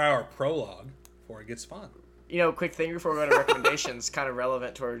 4-hour prologue before it gets fun. You know, quick thing before we go to recommendations, kind of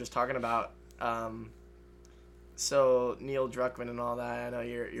relevant to what we were just talking about. So Neil Druckmann and all that. I know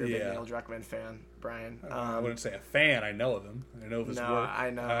you're a big Neil Druckmann fan, Brian. I wouldn't say a fan. I know of him. I know of his work.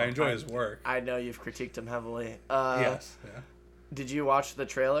 I know. I enjoy his work. I know you've critiqued him heavily. Yes. Yeah. Did you watch the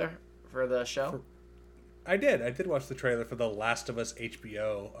trailer for the show? I did. I did watch the trailer for the Last of Us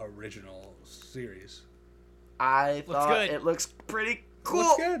HBO original series. I thought it looks pretty cool.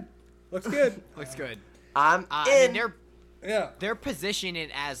 Looks good. Looks good. I'm in. I mean, they're positioning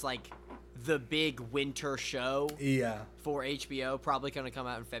it as like the big winter show. Yeah. For HBO, probably going to come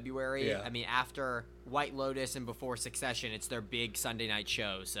out in February. Yeah. I mean, after White Lotus and before Succession, it's their big Sunday night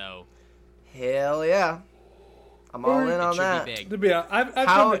show. So. Hell yeah. I'm all in on that. Be big. To be honest, I've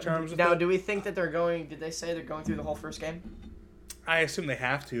come to terms with now, it. do we think that they're going? Did they say they're going through the whole first game? I assume they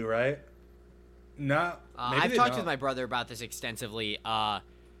have to, right? No. I've talked with my brother about this extensively.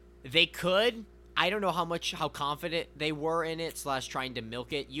 They could. I don't know how confident they were in it / trying to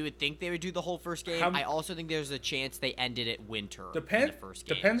milk it. You would think they would do the whole first game. I also think there's a chance they ended it winter in the first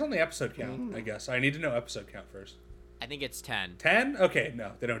game. Depends on the episode count, I guess. I need to know episode count first. I think it's 10. 10? Okay,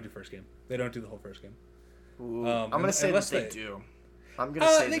 no, they don't do first game. They don't do the whole first game. I'm gonna say that they do. I'm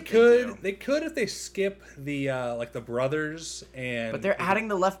gonna say they that could. They do. They could if they skip the like the brothers and. But they're adding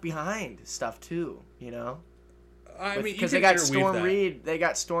the Left Behind stuff too. You know. I mean, because they got Storm Reed. They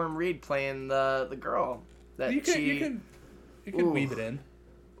got Storm Reed playing the girl. That you can weave it in.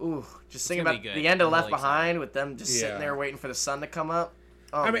 Ooh, just thinking about the end of Left Behind with them just sitting there waiting for the sun to come up.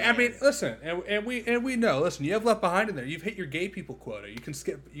 Oh, I mean, listen, and we know. Listen, you have Left Behind in there. You've hit your gay people quota. You can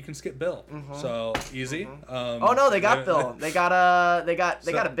skip Bill. So easy. Oh no, they got Bill. They got a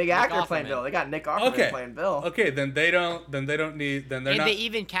big actor playing Bill. They got Nick Offerman playing Bill. Okay, then they don't need. Then they're not. And they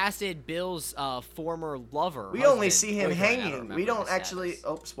even casted Bill's former lover. We only see him hanging. We don't actually.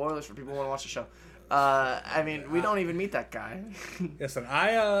 Oh, spoilers for people who want to watch the show. I mean, we don't even meet that guy. Listen,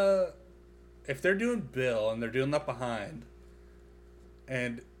 if they're doing Bill and they're doing Left Behind.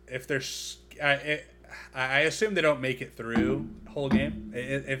 And if there's, I assume they don't make it through the whole game.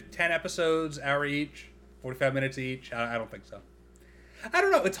 If 10 episodes, hour each, 45 minutes each, I don't think so. I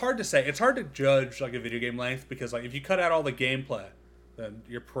don't know. It's hard to say. It's hard to judge like a video game length because like if you cut out all the gameplay, then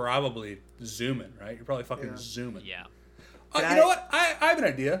you're probably zooming, right? You're probably fucking zooming. Yeah. You know what? I have an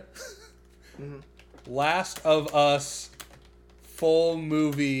idea. Last of Us, full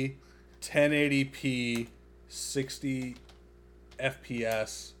movie, 1080p, 60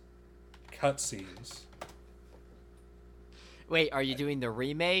 FPS cutscenes. Wait, are you doing the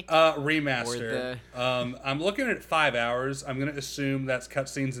remake? Remaster. I'm looking at 5 hours. I'm gonna assume that's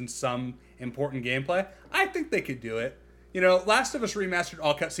cutscenes and some important gameplay. I think they could do it. You know, Last of Us Remastered,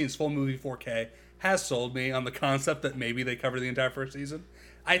 all cutscenes, full movie 4K, has sold me on the concept that maybe they cover the entire first season.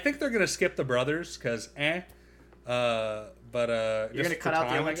 I think they're gonna skip the brothers because But you're gonna cut out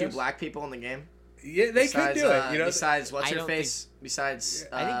the only two black people in the game. Yeah, they could do it. You know, besides what's her face? Besides,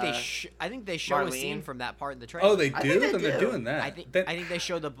 I think they show Marlene. A scene from that part in the trailer. Oh, they do. Then they're doing that. I think they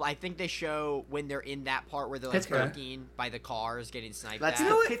show I think they show when they're in that part where they're like lurking by the cars, getting sniped. That's at.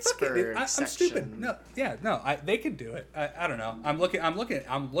 the Pittsburgh I'm stupid. No, they could do it. I don't know. I'm looking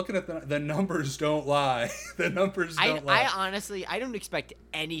at the numbers. Don't lie. The numbers don't lie. I honestly, I don't expect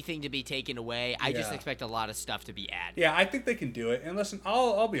anything to be taken away. I just expect a lot of stuff to be added. Yeah, I think they can do it. And listen,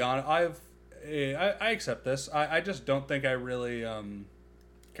 I'll be honest. I accept this. I just don't think I really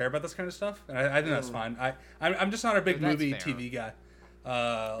care about this kind of stuff, and I think that's fine. I'm just not a big movie TV guy.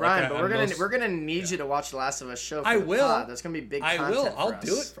 Brian, but we're gonna need you to watch The Last of Us show. I will. That's gonna be big. I content will. For I'll us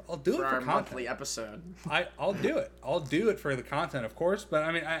do it. I'll do it for our content. monthly episode. I'll do it. I'll do it for the content, of course. But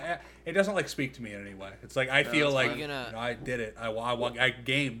I mean, it doesn't like speak to me in any way. It's like I feel like I did it. I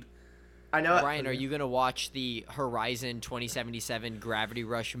gamed. I know. Brian, are you gonna watch the Horizon 2077 Gravity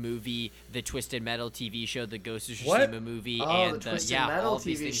Rush movie, the Twisted Metal TV show, the Ghost of Tsushima movie, and the Twisted Metal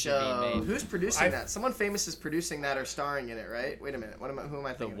TV show? Who's producing that? Someone famous is producing that or starring in it, right? Wait a minute. Who am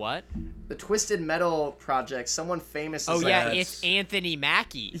I thinking? The what? The Twisted Metal project. Someone famous. Oh yeah, it's Anthony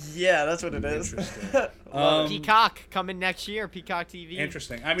Mackie. Yeah, that's what it is. Peacock coming next year. Peacock TV.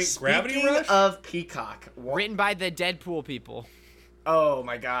 Interesting. I mean, Gravity Rush of Peacock, written by the Deadpool people. Oh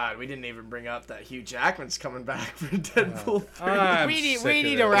my God! We didn't even bring up that Hugh Jackman's coming back for Deadpool 3. We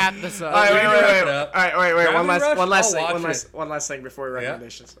need to wrap this up. All right, wait. One last thing before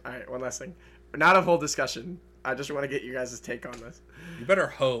recommendations. Yeah. All right, one last thing. Not a whole discussion. I just want to get you guys' take on this. You better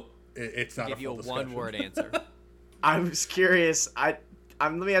hope it's not. I'll give you a one-word answer. I was curious. Let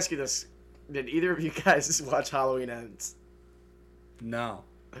me ask you this: did either of you guys watch Halloween Ends? No.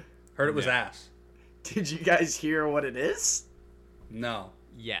 Heard it was ass. Did you guys hear what it is? No.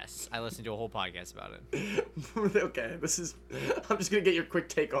 Yes, I listened to a whole podcast about it. Okay, I'm just gonna get your quick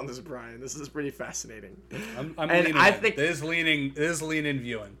take on this, Brian. This is pretty fascinating. I'm leaning. I think this is leaning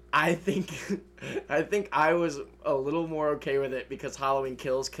viewing. I think I was a little more okay with it because Halloween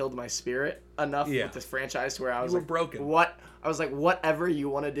Kills killed my spirit enough with this franchise to where I was broken. I was like, whatever you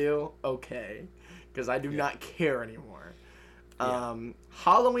want to do, okay, because I do not care anymore.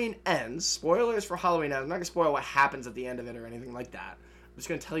 Halloween Ends. Spoilers for Halloween Ends. I'm not gonna spoil what happens at the end of it or anything like that. I'm just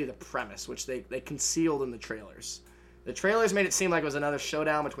gonna tell you the premise, which they concealed in the trailers. The trailers made it seem like it was another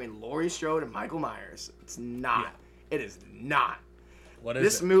showdown between Laurie Strode and Michael Myers. It's not. Yeah. It is not. What is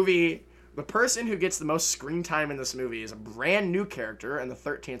this movie? The person who gets the most screen time in this movie is a brand new character in the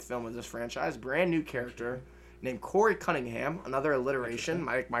 13th film of this franchise. Brand new character named Corey Cunningham. Another alliteration,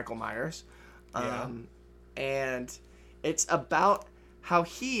 Michael Myers. And it's about how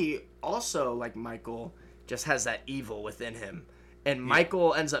he also, like Michael, just has that evil within him. And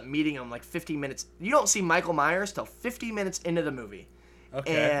Michael ends up meeting him like 50 minutes. You don't see Michael Myers till 50 minutes into the movie.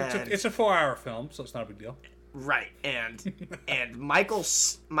 Okay. And it's a 4-hour film, so it's not a big deal. Right. And Michael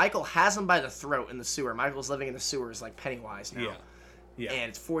has him by the throat in the sewer. Michael's living in the sewers like Pennywise now. Yeah. And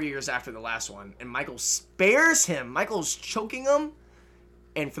it's 4 years after the last one. And Michael spares him. Michael's choking him.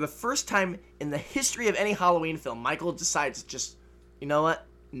 And for the first time in the history of any Halloween film, Michael decides just, you know what?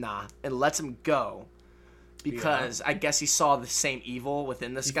 Nah. And lets him go. Because I guess he saw the same evil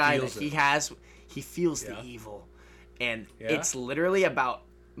within this guy that he has. He feels the evil. And it's literally about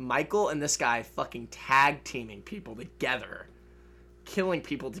Michael and this guy fucking tag teaming people together. Killing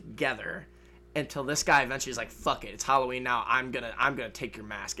people together. Until this guy eventually is like, fuck it, it's Halloween now, I'm gonna take your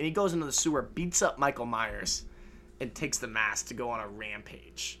mask. And he goes into the sewer, beats up Michael Myers, and takes the mask to go on a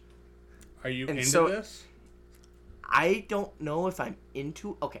rampage. Are you into this? I don't know if I'm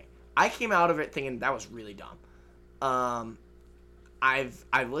into... Okay. I came out of it thinking that was really dumb. I've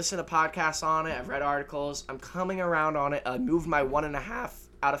listened to podcasts on it. I've read articles. I'm coming around on it. I moved my 1.5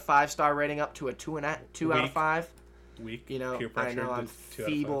 out of 5-star rating up to a 2 out of 5. Weak. You know, I know I'm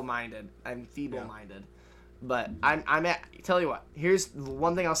feeble-minded. Yeah. But I'm at... Tell you what. Here's the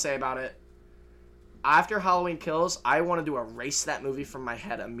one thing I'll say about it. After Halloween Kills, I wanted to erase that movie from my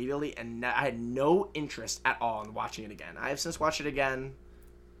head immediately, and I had no interest at all in watching it again. I have since watched it again.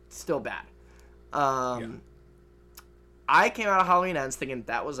 Still bad. I came out of Halloween Ends thinking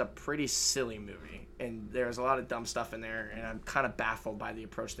that was a pretty silly movie, and there's a lot of dumb stuff in there, and I'm kind of baffled by the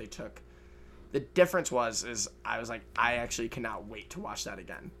approach they took. The difference is I was like, I actually cannot wait to watch that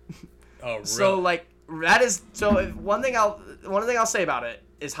again. Oh, really? So like that is one thing I'll say about it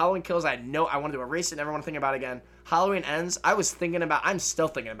is Halloween Kills. I wanted to erase it, never want to think about it again. Halloween Ends. I'm still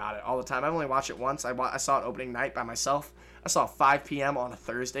thinking about it all the time. I've only watched it once. I saw it opening night by myself. I saw 5 p.m. on a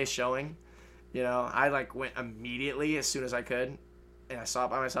Thursday showing. You know, I like went immediately as soon as I could, and I saw it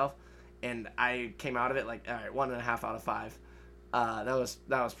by myself, and I came out of it like, all right, 1.5 out of 5. That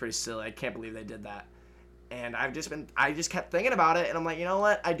was pretty silly. I can't believe they did that. And I just kept thinking about it, and I'm like, you know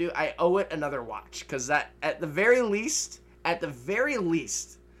what? I owe it another watch, because that at the very least,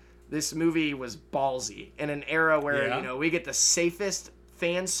 this movie was ballsy in an era where you know we get the safest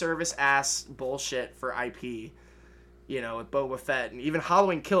fan service ass bullshit for IP. You know, with Boba Fett, and even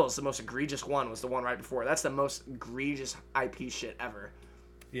Halloween Kills, the most egregious one, was the one right before. That's the most egregious IP shit ever.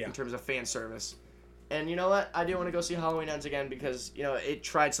 Yeah. In terms of fan service. And you know what? I do want to go see Halloween Ends again because, you know, it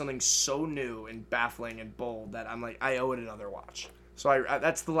tried something so new and baffling and bold that I'm like, I owe it another watch. So I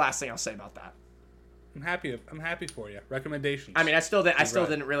that's the last thing I'll say about that. I'm happy for you. Recommendations. I mean, I still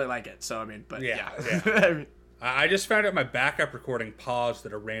didn't really like it. So I mean, but yeah. I just found out my backup recording paused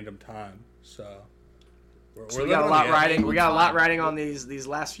at a random time. So we got a lot riding. We got a lot riding on these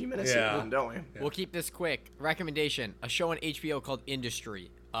last few minutes, here, don't we? Yeah. We'll keep this quick. Recommendation: a show on HBO called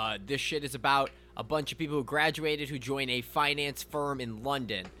Industry. This shit is about a bunch of people who graduated who join a finance firm in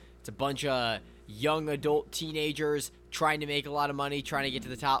London. It's a bunch of young adult teenagers trying to make a lot of money, trying to get to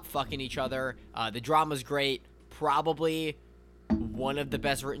the top, fucking each other. The drama's great. Probably one of the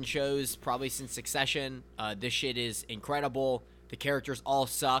best written shows, probably since Succession. This shit is incredible. The characters all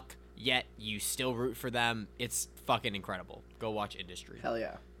suck. Yet you still root for them. It's fucking incredible. Go watch Industry. Hell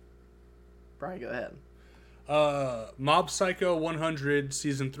yeah. Brian, go ahead. Mob Psycho 100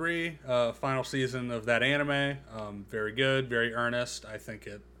 season 3, final season of that anime. Very good, very earnest. I think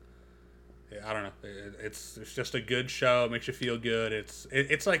I don't know. It's just a good show. It makes you feel good. It's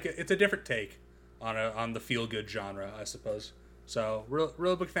a different take on the feel good genre, I suppose. So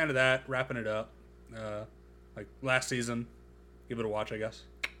real big fan of that. Wrapping it up, like last season. Give it a watch, I guess.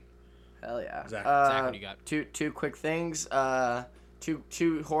 Hell yeah. Zach, what do you got? Two quick things.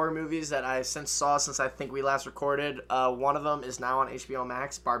 Two horror movies that I since I think we last recorded. One of them is now on HBO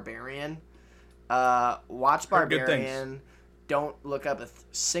Max, Barbarian. Watch Barbarian. Don't look up a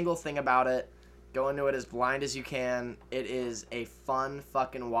single thing about it. Go into it as blind as you can. It is a fun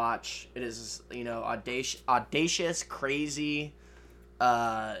fucking watch. It is, you know, audacious, crazy,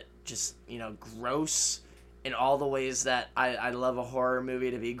 just, you know, gross in all the ways that I love a horror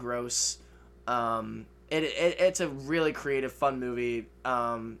movie to be gross. It's a really creative, fun movie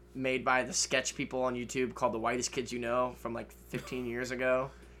made by the sketch people on YouTube called The Whitest Kids You Know from like 15 years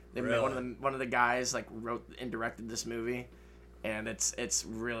ago. Really? One of the guys like wrote and directed this movie, and it's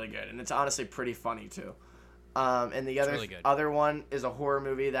really good, and it's honestly pretty funny too. And the other one is a horror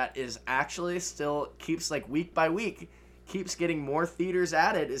movie that is actually still keeps like week by week keeps getting more theaters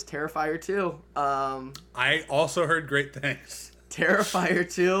added. Is Terrifier 2. I also heard great things.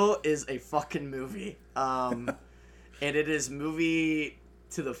 Terrifier 2 is a fucking movie. And it is movie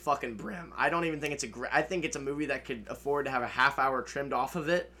to the fucking brim. I don't even think it's I think it's a movie that could afford to have a half hour trimmed off of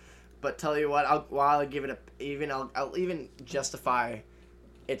it. But tell you what, I'll give it I'll even justify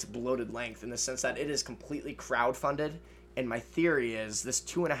its bloated length in the sense that it is completely crowdfunded. And my theory is this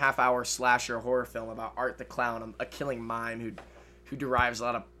 2.5 hour slasher horror film about Art the Clown, a killing mime who derives a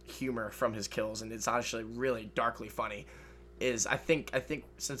lot of humor from his kills, and it's actually really darkly funny. I think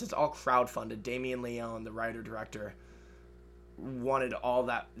since it's all crowdfunded, Damien Leone, the writer director, wanted all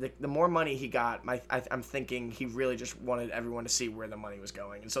that. The more money he got, I'm thinking he really just wanted everyone to see where the money was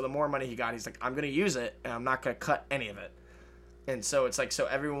going. And so the more money he got, he's like, I'm gonna use it, and I'm not gonna cut any of it. And so it's like, so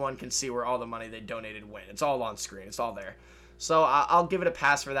everyone can see where all the money they donated went. It's all on screen. It's all there. So I'll give it a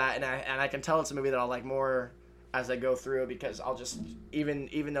pass for that, and I can tell it's a movie that I'll like more as I go through, because I'll just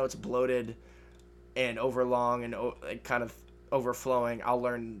even though it's bloated and overlong and like kind of overflowing, I'll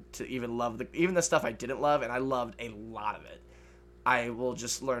learn to even love even the stuff I didn't love, and I loved a lot of it. I will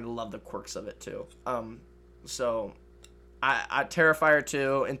just learn to love the quirks of it too. So I Terrifier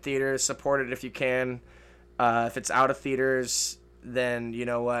 2 in theaters, support it if you can. If it's out of theaters, then you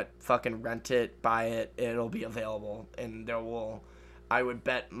know what, fucking rent it, buy it, it'll be available, and I would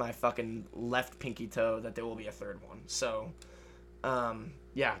bet my fucking left pinky toe that there will be a third one. So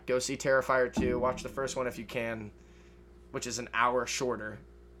yeah, go see Terrifier 2, watch the first one if you can, which is an hour shorter,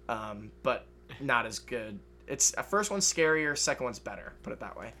 but not as good. It's first one's scarier, second one's better, put it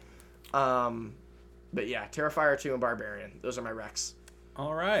that way. But yeah, Terrifier 2 and Barbarian, those are my recs.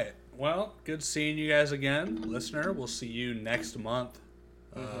 All right. Well, good seeing you guys again. Listener, we'll see you next month.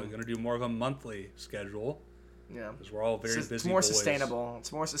 We're going to do more of a monthly schedule. Yeah. Because we're all very busy. It's more sustainable.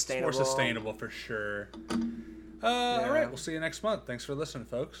 It's more sustainable. It's more sustainable for sure. All right. We'll see you next month. Thanks for listening,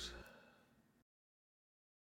 folks.